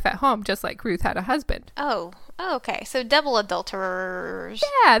a wife at home, just like Ruth had a husband. Oh, okay. So double adulterers.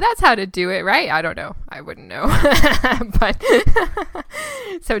 Yeah, that's how to do it, right? I don't know. I wouldn't know. But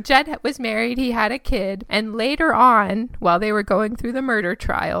so Judd was married. He had a kid. And later on, while they were going through the murder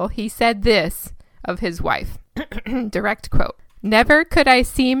trial, he said this of his wife. Direct quote. Never could I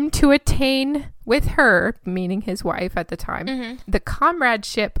seem to attain with her, meaning his wife at the time, the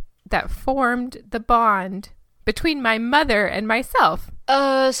comradeship that formed the bond between my mother and myself.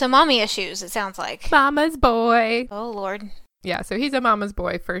 So mommy issues, it sounds like. Mama's boy. Oh, Lord. Yeah, so he's a mama's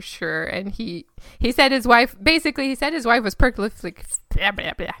boy for sure. And he said his wife, basically he said his wife was perfectly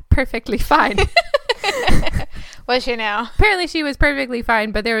fine. Was she now? Apparently she was perfectly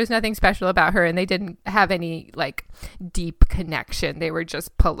fine, but there was nothing special about her and they didn't have any like deep connection. They were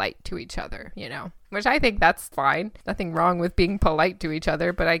just polite to each other, you know, which I think that's fine. Nothing wrong with being polite to each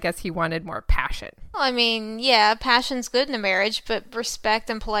other, but I guess he wanted more passion. Well, I mean, yeah, passion's good in a marriage, but respect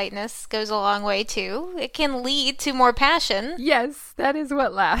and politeness goes a long way too. It can lead to more passion. Yes, that is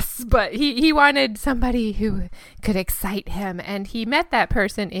what lasts. But he wanted somebody who could excite him, and he met that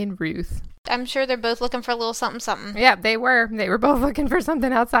person in Ruth. I'm sure they're both looking for a little something something. Yeah, they were. They were both looking for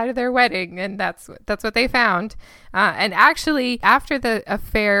something outside of their wedding, and that's what they found. And actually, after the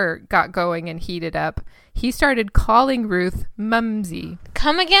affair got going and heated up, he started calling Ruth Mumsy.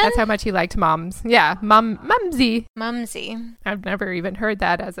 Come again? That's how much he liked moms. Yeah, Mumsy. Mumsy. I've never even heard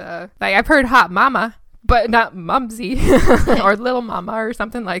that as a... Like, I've heard hot mama, but not Mumsy or little mama or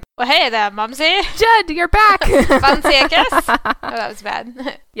something like. Well, hey there, Mumsy. Judd, you're back. Fancy a kiss? Oh, that was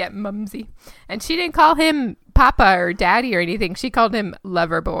bad. Yeah, Mumsy. And she didn't call him Papa or Daddy or anything. She called him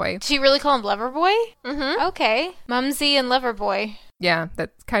Lover Boy. Did she really call him Lover Boy? Mm-hmm. Okay. Mumsy and Lover Boy. Yeah,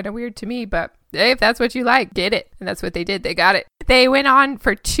 that's kind of weird to me, but hey, if that's what you like, get it. And that's what they did. They got it. They went on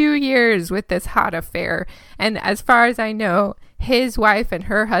for 2 years with this hot affair. And as far as I know, his wife and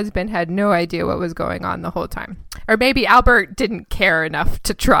her husband had no idea what was going on the whole time. Or maybe Albert didn't care enough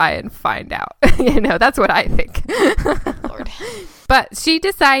to try and find out. You know, that's what I think. Lord. But she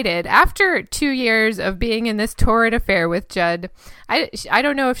decided, after 2 years of being in this torrid affair with Judd, I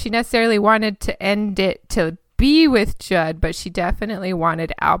don't know if she necessarily wanted to end it to be with Judd, but she definitely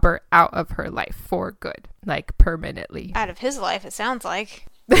wanted Albert out of her life for good, like permanently. Out of his life, it sounds like.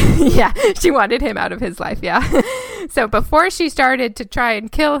 Yeah, she wanted him out of his life, yeah. So before she started to try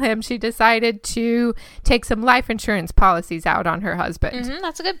and kill him, she decided to take some life insurance policies out on her husband.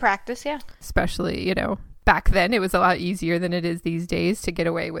 That's a good practice, yeah. Especially, you know, back then it was a lot easier than it is these days to get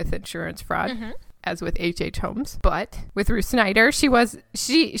away with insurance fraud. As with H.H. Holmes. But with Ruth Snyder, she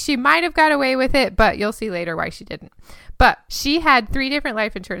might have got away with it, but you'll see later why she didn't. But she had 3 different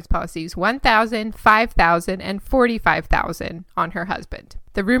life insurance policies, $1,000, $5,000, and $45,000 on her husband.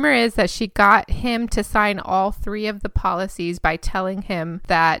 The rumor is that she got him to sign all 3 of the policies by telling him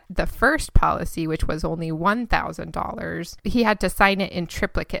that the first policy, which was only $1,000, he had to sign it in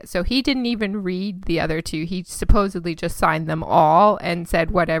triplicate. So he didn't even read the other 2. He supposedly just signed them all and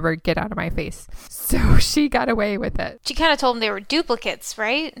said, whatever, get out of my face. So she got away with it. She kind of told him they were duplicates,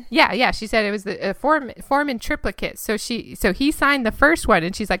 right? Yeah. She said it was a form in triplicate. So he signed the first one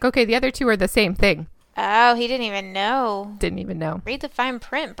and she's like, okay, the other 2 are the same thing. Oh, he didn't even know. Read the fine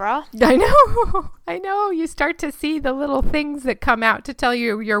print, bro. I know. You start to see the little things that come out to tell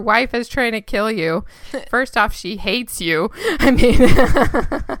you your wife is trying to kill you. First off, she hates you. I mean,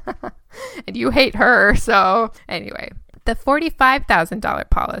 and you hate her. So anyway, the $45,000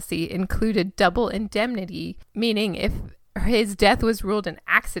 policy included double indemnity, meaning if his death was ruled an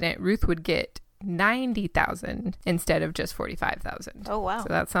accident, Ruth would get $90,000 instead of just $45,000. Oh, wow. So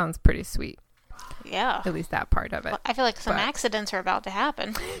that sounds pretty sweet. Yeah. At least that part of it. Well, I feel like some accidents are about to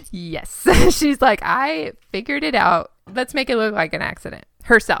happen. Yes. She's like, I figured it out. Let's make it look like an accident.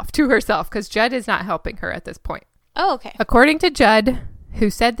 To herself, because Judd is not helping her at this point. Oh, okay. According to Judd, who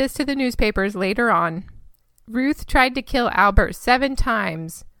said this to the newspapers later on, Ruth tried to kill Albert 7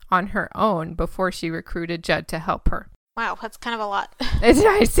 times on her own before she recruited Judd to help her. Wow, that's kind of a lot.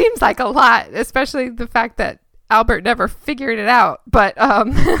 It seems like a lot, especially the fact that Albert never figured it out. But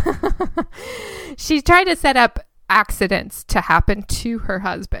she tried to set up accidents to happen to her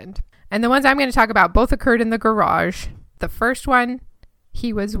husband. And the ones I'm going to talk about both occurred in the garage. The first one,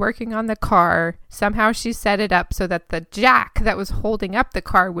 he was working on the car. Somehow she set it up so that the jack that was holding up the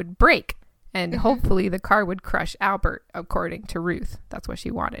car would break And hopefully the car would crush Albert, according to Ruth. That's what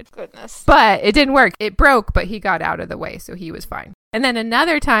she wanted. Goodness. But it didn't work. It broke, but he got out of the way, so he was fine. And then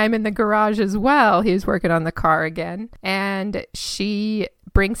another time in the garage as well, he was working on the car again. And she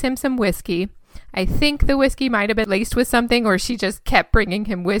brings him some whiskey. I think the whiskey might have been laced with something, or she just kept bringing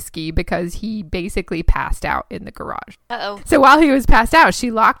him whiskey because he basically passed out in the garage. Uh-oh. So while he was passed out,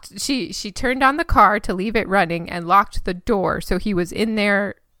 she turned on the car to leave it running and locked the door. So he was in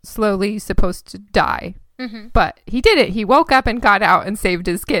there slowly, supposed to die. But he did it. He woke up and got out and saved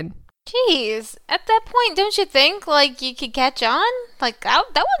his skin. Jeez. At that point, don't you think, like, you could catch on? Like, that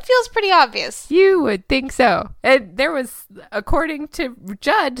one feels pretty obvious. You would think so. And there was, according to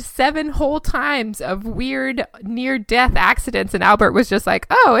Judd, 7 whole times of weird near-death accidents, and Albert was just like,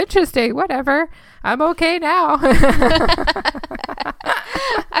 oh, interesting, whatever. I'm okay now.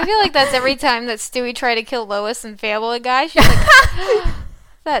 I feel like that's every time that Stewie tried to kill Lois in Family Guy. She's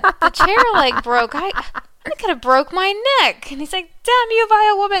like, the chair leg broke. I could have broke my neck. And he's like, damn you,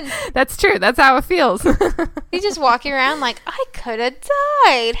 vile woman. That's true. That's how it feels. He's just walking around like, I could have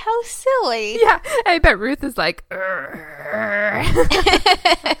died. How silly. Yeah. I bet Ruth is like,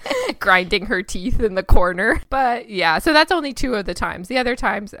 grinding her teeth in the corner. But yeah, so that's only 2 of the times. The other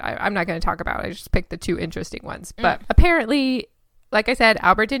times, I'm not going to talk about. I just picked the 2 interesting ones. But apparently, like I said,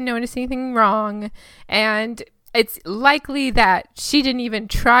 Albert didn't notice anything wrong. And it's likely that she didn't even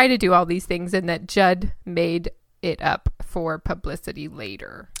try to do all these things and that Judd made it up for publicity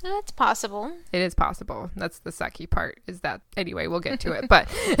later. That's possible. It is possible. That's the sucky part, is that, anyway, we'll get to it. But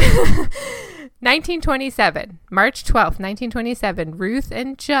 1927, March 12th, 1927, Ruth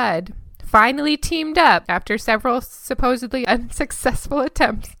and Judd finally teamed up after several supposedly unsuccessful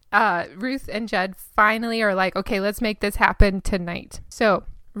attempts. Ruth and Judd finally are like, okay, let's make this happen tonight. So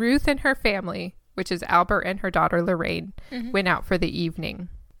Ruth and her family, which is Albert and her daughter Lorraine, went out for the evening.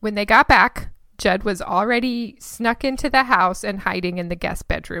 When they got back, Judd was already snuck into the house and hiding in the guest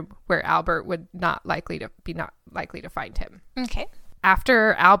bedroom, where Albert would not likely to find him. Okay.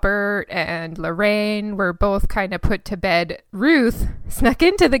 After Albert and Lorraine were both kind of put to bed, Ruth snuck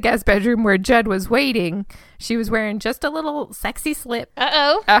into the guest bedroom where Judd was waiting. She was wearing just a little sexy slip.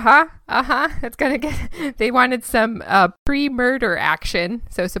 Uh-oh. It's gonna get... They wanted some pre-murder action.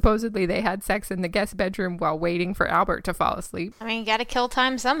 So supposedly they had sex in the guest bedroom while waiting for Albert to fall asleep. I mean, you gotta kill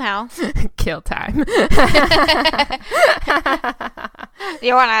time somehow. Kill time.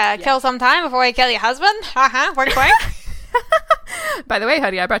 You wanna kill some time before you kill your husband? Wink, wink. By the way,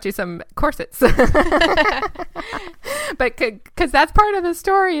 honey, I brought you some corsets. But because that's part of the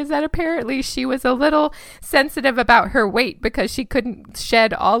story, is that apparently she was a little sensitive about her weight because she couldn't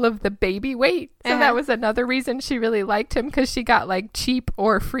shed all of the baby weight. So that was another reason she really liked him, because she got like cheap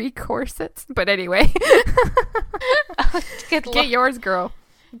or free corsets. But anyway, get yours, girl.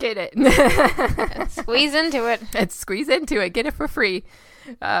 Get it. Squeeze into it. And squeeze into it. Get it for free,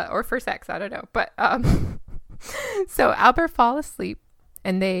 or for sex. I don't know. But so Albert fell asleep,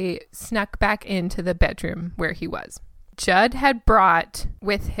 and they snuck back into the bedroom where he was. Judd had brought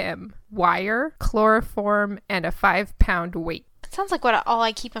with him wire, chloroform, and a 5-pound weight. It sounds like all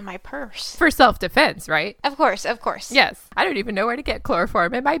I keep in my purse. For self-defense, right? Of course. Yes. I don't even know where to get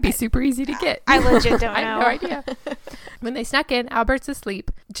chloroform. It might be super easy to get. I legit don't know. I have no idea. When they snuck in, Albert's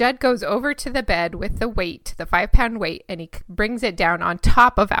asleep. Judd goes over to the bed with the weight, the 5-pound weight, and he brings it down on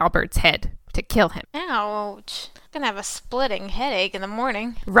top of Albert's head to kill him. Ouch. I'm gonna have a splitting headache in the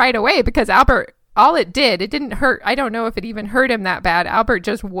morning. Right away, because Albert, all it didn't hurt. I don't know if it even hurt him that bad. Albert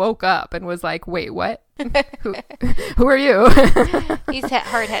just woke up and was like, wait, what? Who are you? He's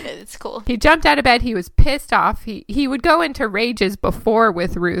hard-headed. It's cool. He jumped out of bed. He was pissed off. He would go into rages before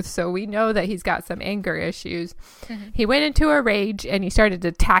with Ruth, so we know that he's got some anger issues. He went into a rage and he started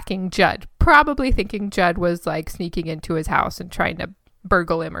attacking Judd, probably thinking Judd was like sneaking into his house and trying to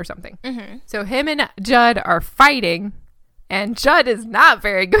burgle him or something. So him and Judd are fighting, and Judd is not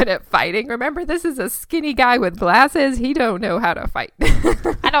very good at fighting. Remember, this is a skinny guy with glasses. He don't know how to fight.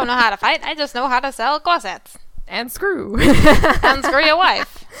 I don't know how to fight. I just know how to sell corsets. And screw. And screw your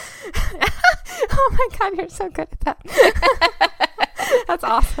wife. Oh my God, you're so good at that. That's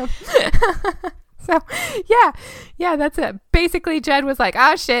awesome. So, yeah, that's it. Basically, Judd was like,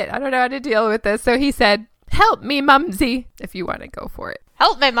 oh shit, I don't know how to deal with this. So he said, help me, Mumsy, if you want to go for it.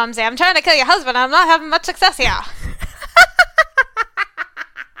 Help me, Mumsy. I'm trying to kill your husband. I'm not having much success here.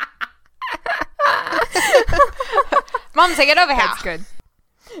 Mumsy, get over here. That's good.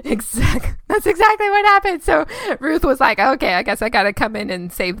 That's exactly what happened. So Ruth was like, okay, I guess I got to come in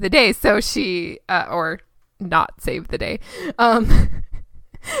and save the day. So she, or not save the day.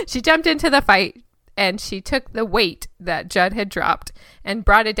 She jumped into the fight and she took the weight that Judd had dropped and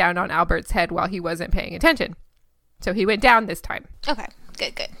brought it down on Albert's head while he wasn't paying attention. So he went down this time. Okay.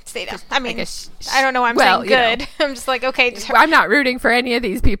 Good. Stay down. I mean, guess I don't know why I'm saying good. I'm just like, okay. I'm not rooting for any of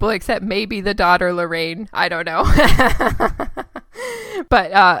these people except maybe the daughter, Lorraine. I don't know.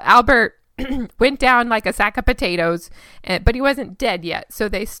 But Albert went down like a sack of potatoes, but he wasn't dead yet. So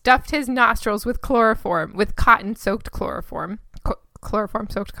they stuffed his nostrils with chloroform, with cotton-soaked chloroform.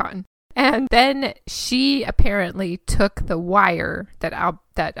 Chloroform-soaked cotton. And then she apparently took the wire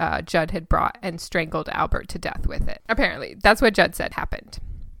that Judd had brought and strangled Albert to death with it. Apparently. That's what Judd said happened.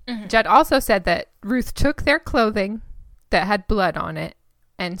 Mm-hmm. Judd also said that Ruth took their clothing that had blood on it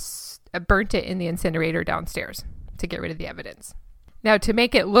and burnt it in the incinerator downstairs to get rid of the evidence. Now, to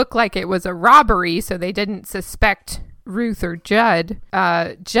make it look like it was a robbery so they didn't suspect Ruth or Judd,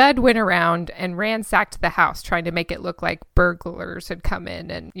 Judd went around and ransacked the house trying to make it look like burglars had come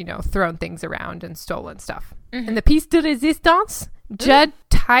in and, thrown things around and stolen stuff. Mm-hmm. In the piece de resistance, Judd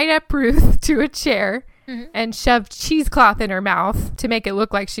tied up Ruth to a chair and shoved cheesecloth in her mouth to make it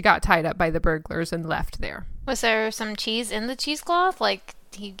look like she got tied up by the burglars and left there. Was there some cheese in the cheesecloth? Like,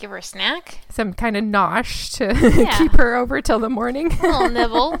 did he give her a snack? Some kind of nosh to keep her over till the morning. A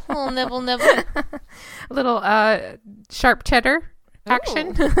little nibble. A little sharp cheddar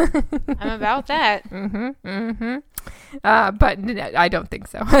action. I'm about that. But I don't think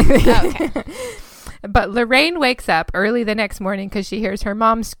so. Okay. But Lorraine wakes up early the next morning because she hears her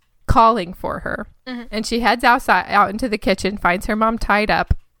mom's calling for her. Mm-hmm. And she heads out into the kitchen, finds her mom tied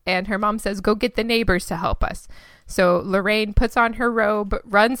up, and her mom says, "Go get the neighbors to help us." So Lorraine puts on her robe,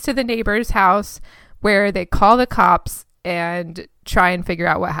 runs to the neighbor's house where they call the cops and try and figure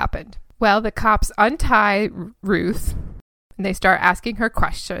out what happened. Well, the cops untie Ruth and they start asking her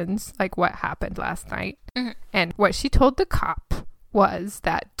questions like what happened last night. Mm-hmm. And what she told the cop was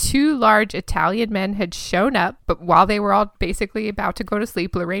that 2 large Italian men had shown up, but while they were all basically about to go to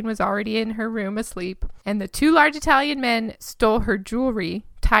sleep, Lorraine was already in her room asleep. And the 2 large Italian men stole her jewelry,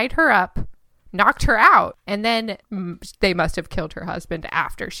 tied her up, knocked her out, and then they must have killed her husband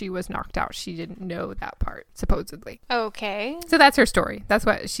after she was knocked out. She didn't know that part, supposedly. Okay. So that's her story. That's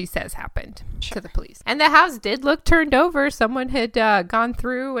what she says happened to the police. And the house did look turned over. Someone had gone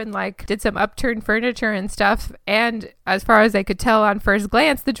through and did some upturned furniture and stuff. And as far as they could tell on first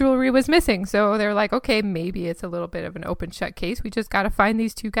glance, the jewelry was missing. So they're like, okay, maybe it's a little bit of an open shut case. We just got to find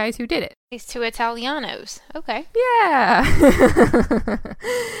these 2 guys who did it. These 2 Italianos. Okay. Yeah.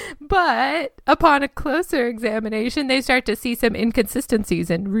 But upon a closer examination, they start to see some inconsistencies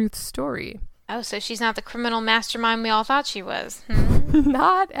in Ruth's story. Oh, so she's not the criminal mastermind we all thought she was.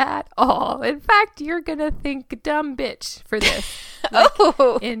 Not at all. In fact, you're going to think dumb bitch for this.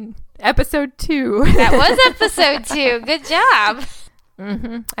 In episode 2. That was episode 2. Good job.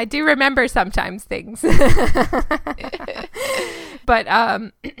 Mm-hmm. I do remember sometimes things. But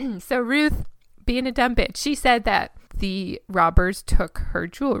so Ruth, being a dumb bitch, she said that the robbers took her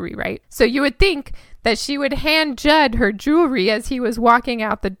jewelry, right? So you would think that she would hand Judd her jewelry as he was walking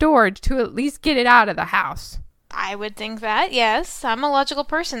out the door to at least get it out of the house. I would think that, yes. I'm a logical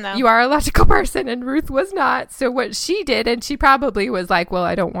person, though. You are a logical person, and Ruth was not. So what she did, and she probably was like, well,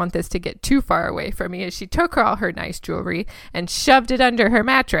 I don't want this to get too far away from me, is she took all her nice jewelry and shoved it under her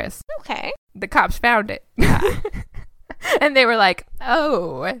mattress. Okay. The cops found it. And they were like,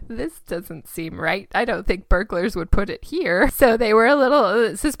 oh, this doesn't seem right. I don't think burglars would put it here. So they were a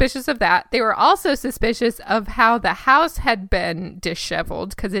little suspicious of that. They were also suspicious of how the house had been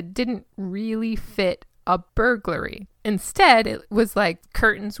disheveled because it didn't really fit a burglary. Instead, it was like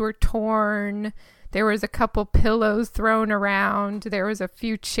curtains were torn. There was a couple pillows thrown around. There was a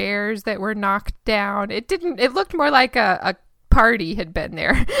few chairs that were knocked down. It looked more like a party had been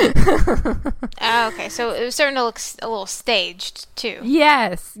there. Okay, so it was starting to look a little staged too.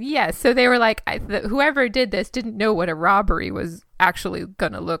 Yes. So they were like, whoever did this didn't know what a robbery was actually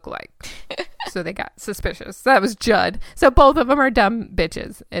gonna look like. So they got suspicious. That was Judd. So both of them are dumb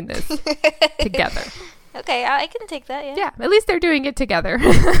bitches in this together. Okay, I can take that, yeah. Yeah, at least they're doing it together.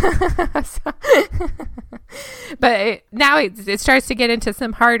 But now it starts to get into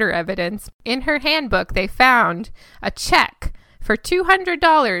some harder evidence. In her handbook, they found a check for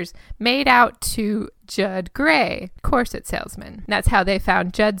 $200 made out to Judd Gray, corset salesman. That's how they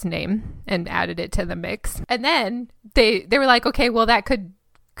found Judd's name and added it to the mix. And then they were like, okay, well, that could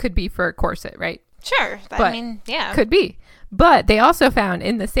be for a corset, right? Sure. I mean, yeah. Could be. But they also found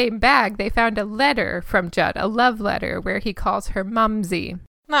in the same bag, they found a letter from Judd, a love letter where he calls her Mumsy.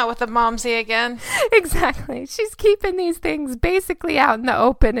 Not with the Momsy again. Exactly. She's keeping these things basically out in the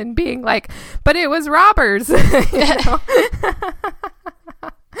open and being like, but it was robbers.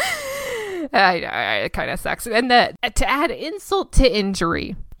 It kind of sucks. And to add insult to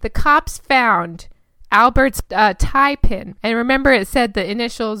injury, the cops found Albert's tie pin. And remember, it said the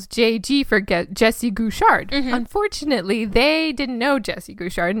initials JG for Jesse Gouchard. Mm-hmm. Unfortunately, they didn't know Jesse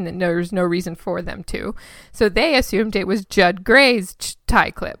Gouchard, and there was no reason for them to. So they assumed it was Judd Gray's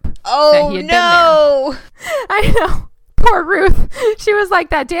tie clip. Oh, no. I know. Poor Ruth. She was like,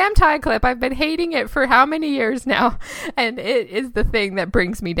 that damn tie clip. I've been hating it for how many years now? And it is the thing that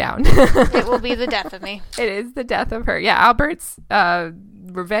brings me down. It will be the death of me. It is the death of her. Yeah, Albert's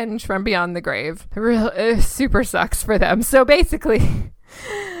revenge from beyond the grave. Super sucks for them. So basically,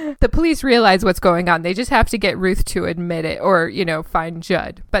 the police realize what's going on. They just have to get Ruth to admit it or, find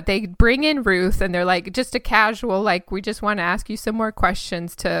Judd. But they bring in Ruth and they're like, just a casual, like, we just want to ask you some more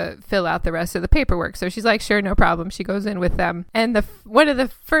questions to fill out the rest of the paperwork. So she's like, sure, no problem. She goes in with them. And one of the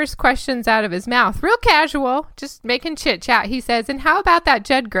first questions out of his mouth, real casual, just making chit chat. He says, and how about that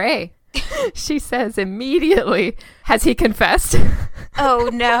Judd Gray? She says immediately, has he confessed? Oh,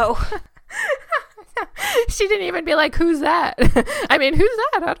 no. She didn't even be like, who's that? I mean, who's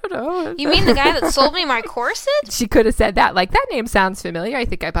that? I don't know. You mean the guy that sold me my corset? She could have said that. Like, that name sounds familiar. I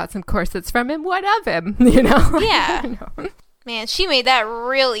think I bought some corsets from him. What of him? Yeah. Man, she made that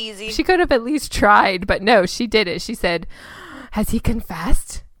real easy. She could have at least tried, but no, she did it. She said, has he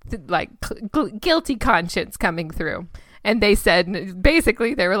confessed? Like, guilty conscience coming through. And they said,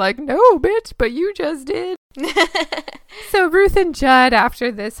 basically, they were like, no, bitch, but you just did. So Ruth and Judd,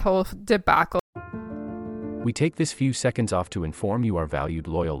 after this whole debacle. We take this few seconds off to inform you, our valued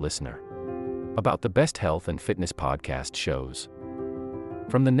loyal listener, about the best health and fitness podcast shows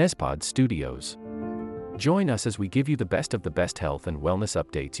from the Nespod Studios. Join us as we give you the best of the best health and wellness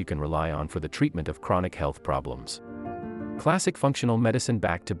updates you can rely on for the treatment of chronic health problems. Classic functional medicine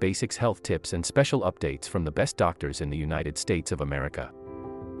back to basics health tips and special updates from the best doctors in the United States of America.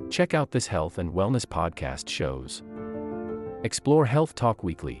 Check out this health and wellness podcast shows. Explore Health Talk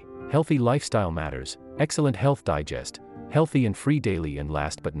Weekly, Healthy Lifestyle Matters, Excellent Health Digest, Healthy and Free Daily, and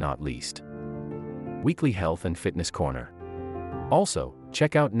last but not least, Weekly Health and Fitness Corner. Also,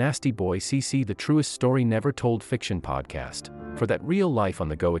 check out Nasty Boy CC, the truest story never told fiction podcast, for that real life on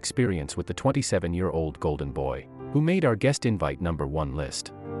the go experience with the 27-year-old golden boy, who made our guest invite #1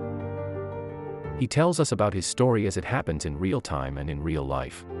 list. He tells us about his story as it happens in real time and in real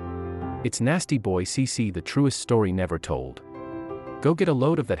life. It's Nasty Boy CC, the truest story never told. Go get a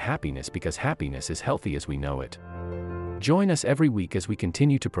load of that happiness, because happiness is healthy as we know it. Join us every week as we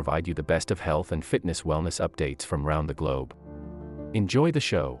continue to provide you the best of health and fitness wellness updates from around the globe. Enjoy the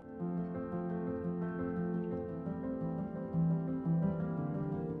show.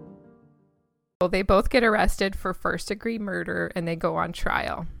 Well, they both get arrested for first-degree murder and they go on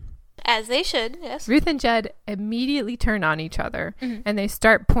trial. As they should, yes. Ruth and Judd immediately turn on each other, and they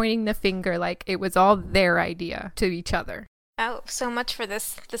start pointing the finger like it was all their idea to each other. Oh, so much for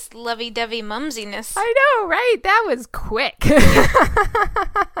this lovey-dovey mumsiness. I know, right? That was quick.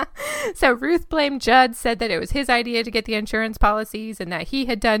 So Ruth blamed Judd, said that it was his idea to get the insurance policies and that he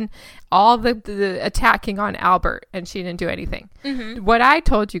had done all the attacking on Albert and she didn't do anything. Mm-hmm. What I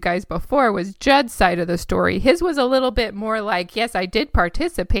told you guys before was Judd's side of the story. His was a little bit more like, yes, I did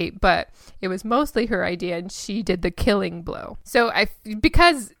participate, but it was mostly her idea and she did the killing blow. So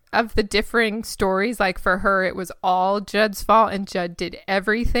because of the differing stories, like for her, it was all Judd's fault and Judd did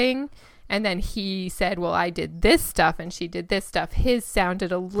everything. And then he said, well, I did this stuff and she did this stuff. His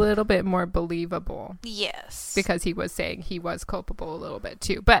sounded a little bit more believable. Yes. Because he was saying he was culpable a little bit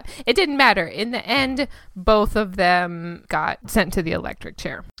too. But it didn't matter. In the end, both of them got sent to the electric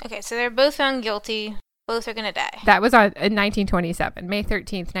chair. Okay, so they're both found guilty. Both are going to die. That was in 1927, May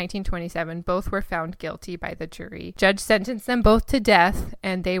 13th, 1927. Both were found guilty by the jury. Judge sentenced them both to death,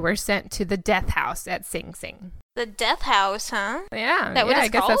 and they were sent to the death house at Sing Sing. The death house, huh? Yeah, I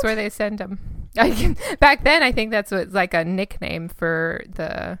guess that's where they send them. Back then, I think that's what, like a nickname for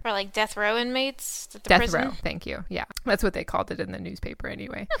the... For like death row inmates at the death prison? row, thank you. Yeah, that's what they called it in the newspaper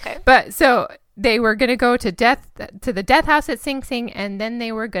anyway. Okay. But so they were going to go to the death house at Sing Sing, and then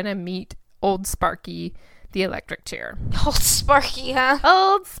they were going to meet Old Sparky, the electric chair. Old Sparky, huh?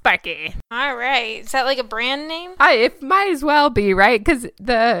 Old Sparky. All right. Is that like a brand name? It might as well be, right? Because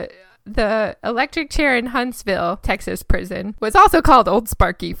the electric chair in Huntsville, Texas prison was also called Old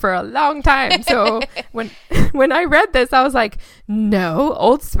Sparky for a long time. So when I read this, I was like, no,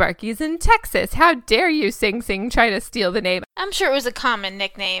 Old Sparky's in Texas. How dare you, Sing Sing, try to steal the name? I'm sure it was a common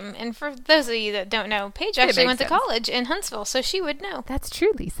nickname. And for those of you that don't know, Paige actually went to college in Huntsville, so she would know. That's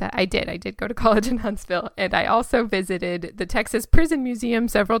true, Lisa. I did go to college in Huntsville. And I also visited the Texas Prison Museum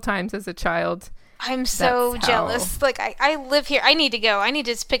several times as a child. I'm so jealous. Like, I live here. I need to go. I need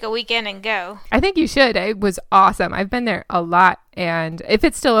to just pick a weekend and go. I think you should. It was awesome. I've been there a lot. And if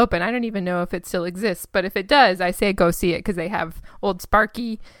it's still open, I don't even know if it still exists. But if it does, I say go see it because they have old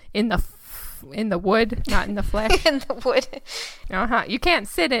Sparky in the wood, not in the flesh. In the wood. You can't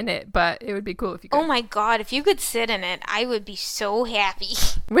sit in it, but it would be cool if you could. Oh my God, if you could sit in it, I would be so happy.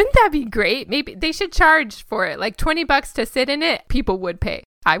 Wouldn't that be great? Maybe they should charge for it, like $20 to sit in it. People would pay.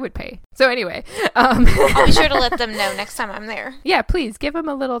 I would pay. So anyway. I'll be sure to let them know next time I'm there. Yeah, please give them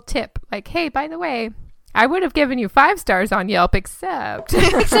a little tip. Like, hey, by the way, I would have given you 5 stars on Yelp, except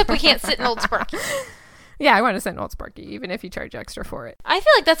we can't sit in Old Sparky. Yeah, I want to sit in Old Sparky, even if you charge extra for it. I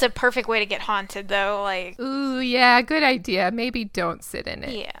feel like that's a perfect way to get haunted, though. Like, ooh, yeah, good idea. Maybe don't sit in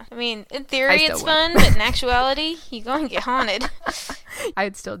it. Yeah, I mean, in theory it's fun, but in actuality, you're going to get haunted.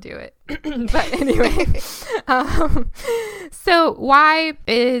 I'd still do it. But anyway, so why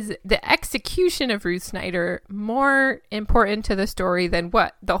is the execution of Ruth Snyder more important to the story than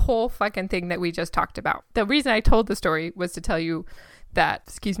what? The whole fucking thing that we just talked about. The reason I told the story was to tell you that,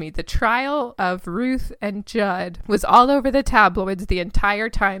 the trial of Ruth and Judd was all over the tabloids the entire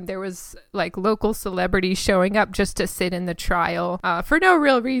time. There was like local celebrities showing up just to sit in the trial for no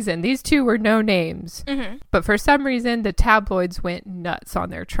real reason. These two were no names. Mm-hmm. But for some reason, the tabloids went nuts on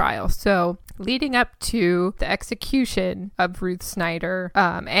their trial. So leading up to the execution of Ruth Snyder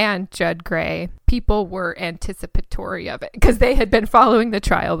and Judd Gray, people were anticipatory of it because they had been following the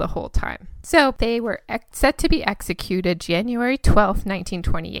trial the whole time. So they were set to be executed January 12th,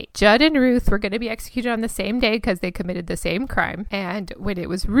 1928. Judd and Ruth were going to be executed on the same day because they committed the same crime. And when it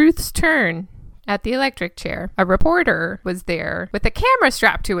was Ruth's turn at the electric chair, a reporter was there with a camera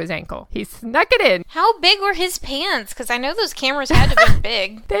strapped to his ankle. He snuck it in. How big were his pants? Because I know those cameras had to be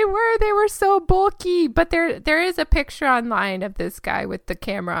big. They were so bulky. But there is a picture online of this guy with the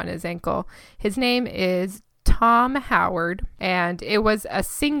camera on his ankle. His name is Tom Howard, and it was a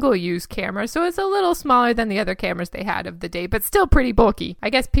single-use camera, so it's a little smaller than the other cameras they had of the day, but still pretty bulky.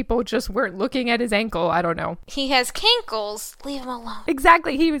 I guess people just weren't looking at his ankle. I don't know. He has cankles. Leave him alone.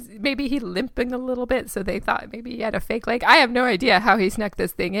 Exactly. Maybe he limping a little bit, so they thought maybe he had a fake leg. I have no idea how he snuck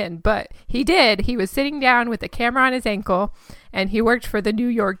this thing in, but he did. He was sitting down with the camera on his ankle, and he worked for the New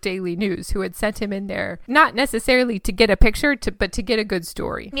York Daily News, who had sent him in there, not necessarily to get a picture, but to get a good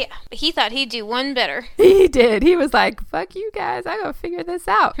story. Yeah, he thought he'd do one better. He did. He was like, fuck you guys, I gotta figure this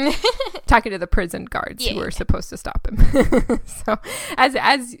out. Talking to the prison guards who were supposed to stop him. So,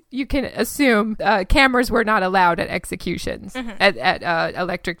 as you can assume, cameras were not allowed at executions, at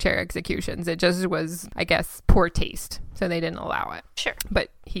electric chair executions. It just was, I guess, poor taste. So they didn't allow it. Sure.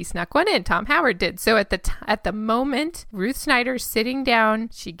 But he snuck one in. Tom Howard did. So at the moment, Ruth Snyder's sitting down.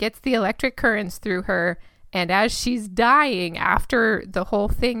 She gets the electric currents through her. And as she's dying, after the whole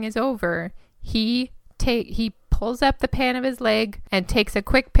thing is over, he pulls up the pan of his leg and takes a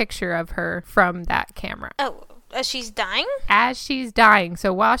quick picture of her from that camera. Oh, as she's dying? As she's dying.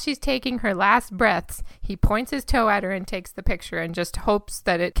 So while she's taking her last breaths, he points his toe at her and takes the picture and just hopes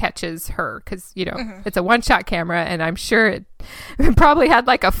that it catches her. Because, it's a one-shot camera, and I'm sure it probably had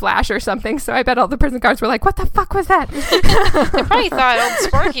like a flash or something. So I bet all the prison guards were like, what the fuck was that? They probably thought old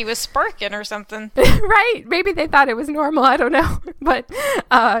Sparky was sparking or something. Right. Maybe they thought it was normal. I don't know. But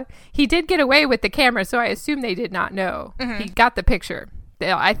he did get away with the camera, so I assume they did not know. Mm-hmm. He got the picture.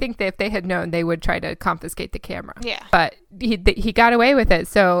 I think that if they had known, they would try to confiscate the camera. Yeah. But he got away with it.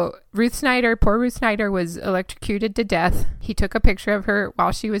 So poor Ruth Snyder was electrocuted to death. He took a picture of her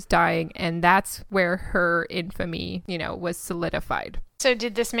while she was dying, and that's where her infamy, was solidified. So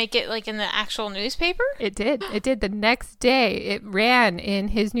did this make it like in the actual newspaper? It did. It did. The next day, it ran in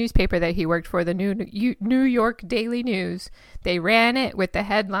his newspaper that he worked for, the New York Daily News. They ran it with the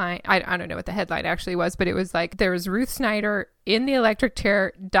headline. I don't know what the headline actually was, but it was like there was Ruth Snyder in the electric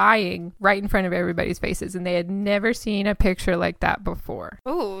chair dying right in front of everybody's faces, and they had never seen a picture like that before.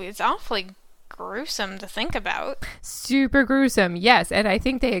 Ooh, it's awfully gruesome to think about. Super gruesome, yes. And I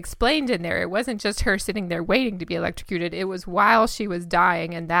think they explained in there, it wasn't just her sitting there waiting to be electrocuted. It was while she was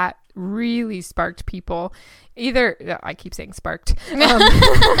dying, and that really sparked people. I keep saying sparked.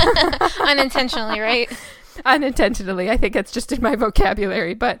 Unintentionally, right? Unintentionally. I think it's just in my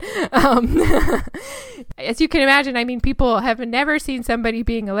vocabulary. But as you can imagine, people have never seen somebody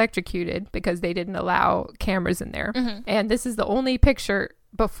being electrocuted because they didn't allow cameras in there. Mm-hmm. And this is the only picture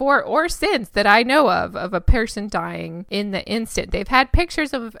before or since that I know of a person dying in the instant. They've had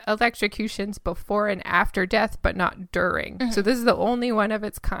pictures of electrocutions before and after death, but not during. Mm-hmm. So this is the only one of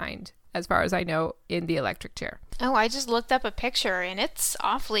its kind, as far as I know, in the electric chair. Oh, I just looked up a picture and it's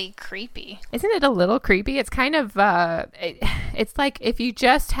awfully creepy. Isn't it a little creepy? It's kind of, it's like if you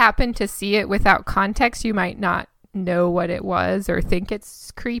just happen to see it without context, you might not know what it was or think it's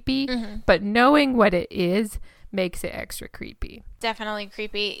creepy. Mm-hmm. But knowing what it is makes it extra creepy. Definitely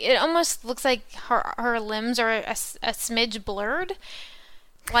creepy. It almost looks like her limbs are a smidge blurred.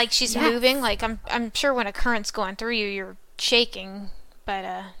 Like she's moving. Like I'm sure when a current's going through you, you're shaking. But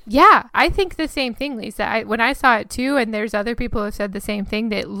yeah, I think the same thing, Lisa. When I saw it too, and there's other people who have said the same thing,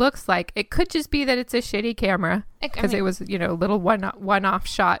 that it looks like it could just be that it's a shitty camera because it was, a little one-off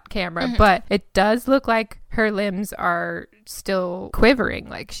shot camera. Mm-hmm. But it does look like her limbs are still quivering,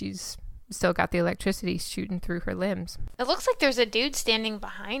 like she's still got the electricity shooting through her limbs. It looks like there's a dude standing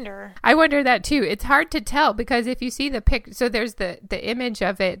behind her. I wonder that too. It's hard to tell because if you see the pic, so there's the image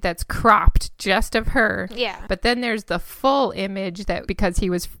of it that's cropped just of her. Yeah. But then there's the full image that because he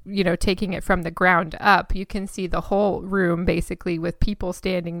was, taking it from the ground up, you can see the whole room basically with people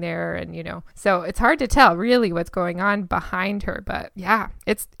standing there and, so it's hard to tell really what's going on behind her. But yeah,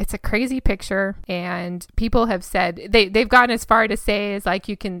 it's a crazy picture, and people have said they've gone as far to say is like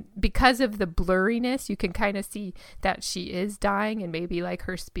you can, because of the blurriness, you can kind of see that she is dying and maybe like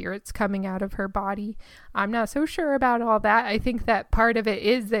her spirit's coming out of her body. I'm not so sure about all that. I think that part of it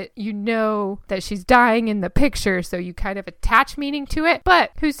is that that she's dying in the picture, so you kind of attach meaning to it, but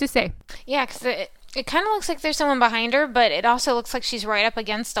who's to say? Yeah, because it kind of looks like there's someone behind her, but it also looks like she's right up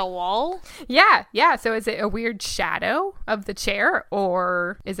against a wall. Yeah. So is it a weird shadow of the chair,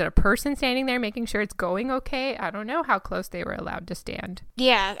 or is it a person standing there making sure it's going okay? I don't know how close they were allowed to stand.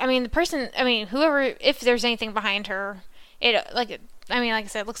 Yeah, whoever, if there's anything behind her, like I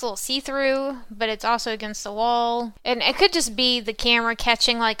said, it looks a little see-through, but it's also against the wall. And it could just be the camera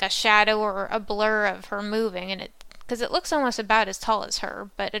catching like a shadow or a blur of her moving, and because it looks almost about as tall as her,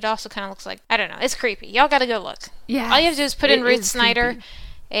 but it also kind of looks like, I don't know, it's creepy. Y'all gotta go look. Yeah. All you have to do is put in Ruth Snyder,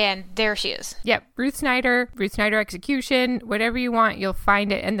 and there she is. Yep, Ruth Snyder execution, whatever you want, you'll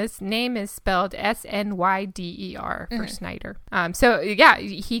find it. And this name is spelled Snyder for Snyder. So yeah,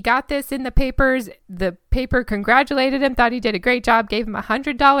 he got this in the papers. The paper congratulated him, thought he did a great job, gave him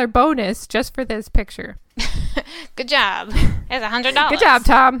 $100 bonus just for this picture. Good job. That's $100. Good job,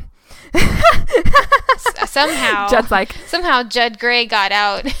 Tom. Somehow Judd Gray got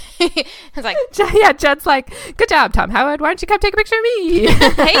out. It's like, yeah, Judd's like, good job, Tom Howard, why don't you come take a picture of me?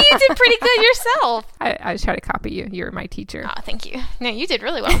 Hey, you did pretty good yourself. I was trying to copy you. You were my teacher. Oh, thank you. No, you did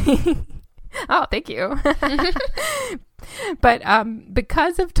really well. Oh, thank you. But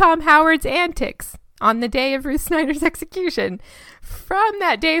because of Tom Howard's antics on the day of Ruth Snyder's execution, from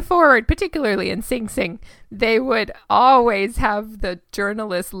that day forward, particularly in Sing Sing, they would always have the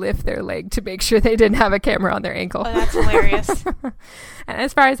journalists lift their leg to make sure they didn't have a camera on their ankle. Oh, that's hilarious. And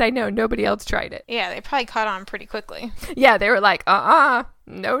as far as I know, nobody else tried it. Yeah, they probably caught on pretty quickly. Yeah, they were like,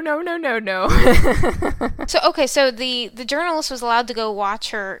 no. So the journalist was allowed to go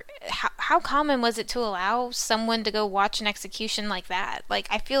watch her. How common was it to allow someone to go watch an execution like that? Like,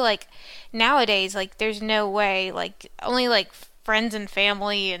 I feel like nowadays, like, there's no way, like, only, like, friends and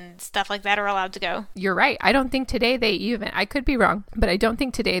family and stuff like that are allowed to go. You're right. I don't think today I could be wrong, but I don't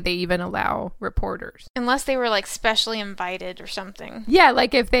think today they even allow reporters. Unless they were like specially invited or something. Yeah,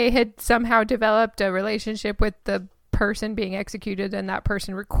 like if they had somehow developed a relationship with the person being executed and that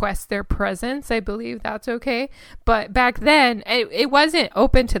person requests their presence, I believe that's okay. But back then, it wasn't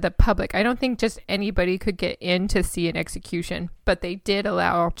open to the public. I don't think just anybody could get in to see an execution, but they did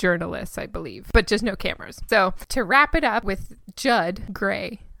allow journalists, I believe, but just no cameras. So to wrap it up with Judd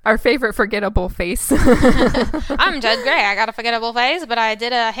Gray, our favorite forgettable face. I'm Judd Gray. I got a forgettable face, but I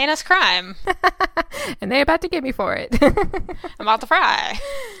did a heinous crime. And they about to get me for it. I'm about to fry.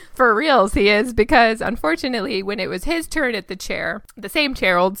 For reals, he is, because unfortunately, when it was his turn at the chair, the same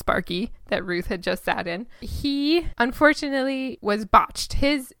chair, old Sparky, that Ruth had just sat in, he unfortunately was botched.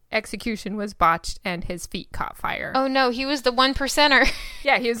 His execution was botched and his feet caught fire. Oh no, he was the 1%er.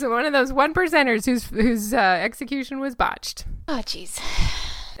 Yeah, he was one of those 1%ers whose execution was botched. Oh, jeez.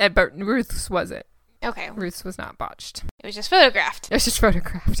 But Ruth's wasn't. Okay. Ruth's was not botched. It was just photographed. It was just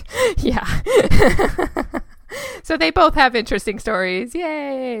photographed. Yeah. So they both have interesting stories.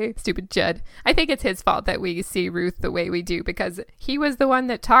 Yay! Stupid Judd. I think it's his fault that we see Ruth the way we do because he was the one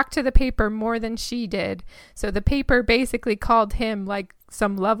that talked to the paper more than she did. So the paper basically called him like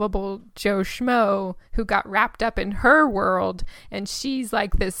some lovable Joe Schmo who got wrapped up in her world, and she's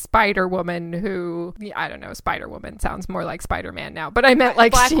like this Spider Woman who, I don't know, Spider Woman sounds more like Spider-Man now, but I meant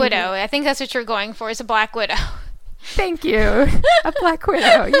like Black Widow. I think that's what you're going for, is a Black Widow. Thank you. A Black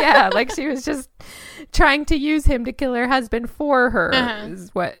Widow. Yeah, like she was just trying to use him to kill her husband for her, is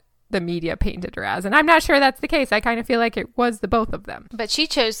what the media painted her as. And I'm not sure that's the case. I kind of feel like it was the both of them. But she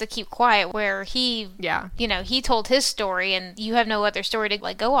chose to keep quiet, where he, he told his story and you have no other story to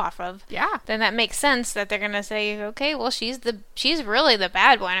like go off of. Yeah. Then that makes sense that they're going to say, okay, well, she's really the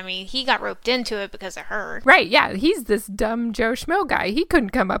bad one. I mean, he got roped into it because of her. Right. Yeah. He's this dumb Joe Schmo guy. He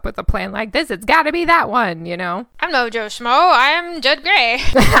couldn't come up with a plan like this. It's got to be that one, you know? I'm no Joe Schmo. I am Judd Gray.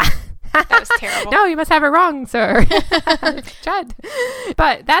 That was terrible. No, you must have it wrong, sir. Judd.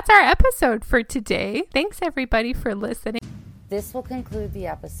 But that's our episode for today. Thanks, everybody, for listening. This will conclude the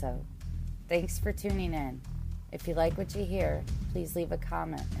episode. Thanks for tuning in. If you like what you hear, please leave a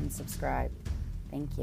comment and subscribe. Thank you.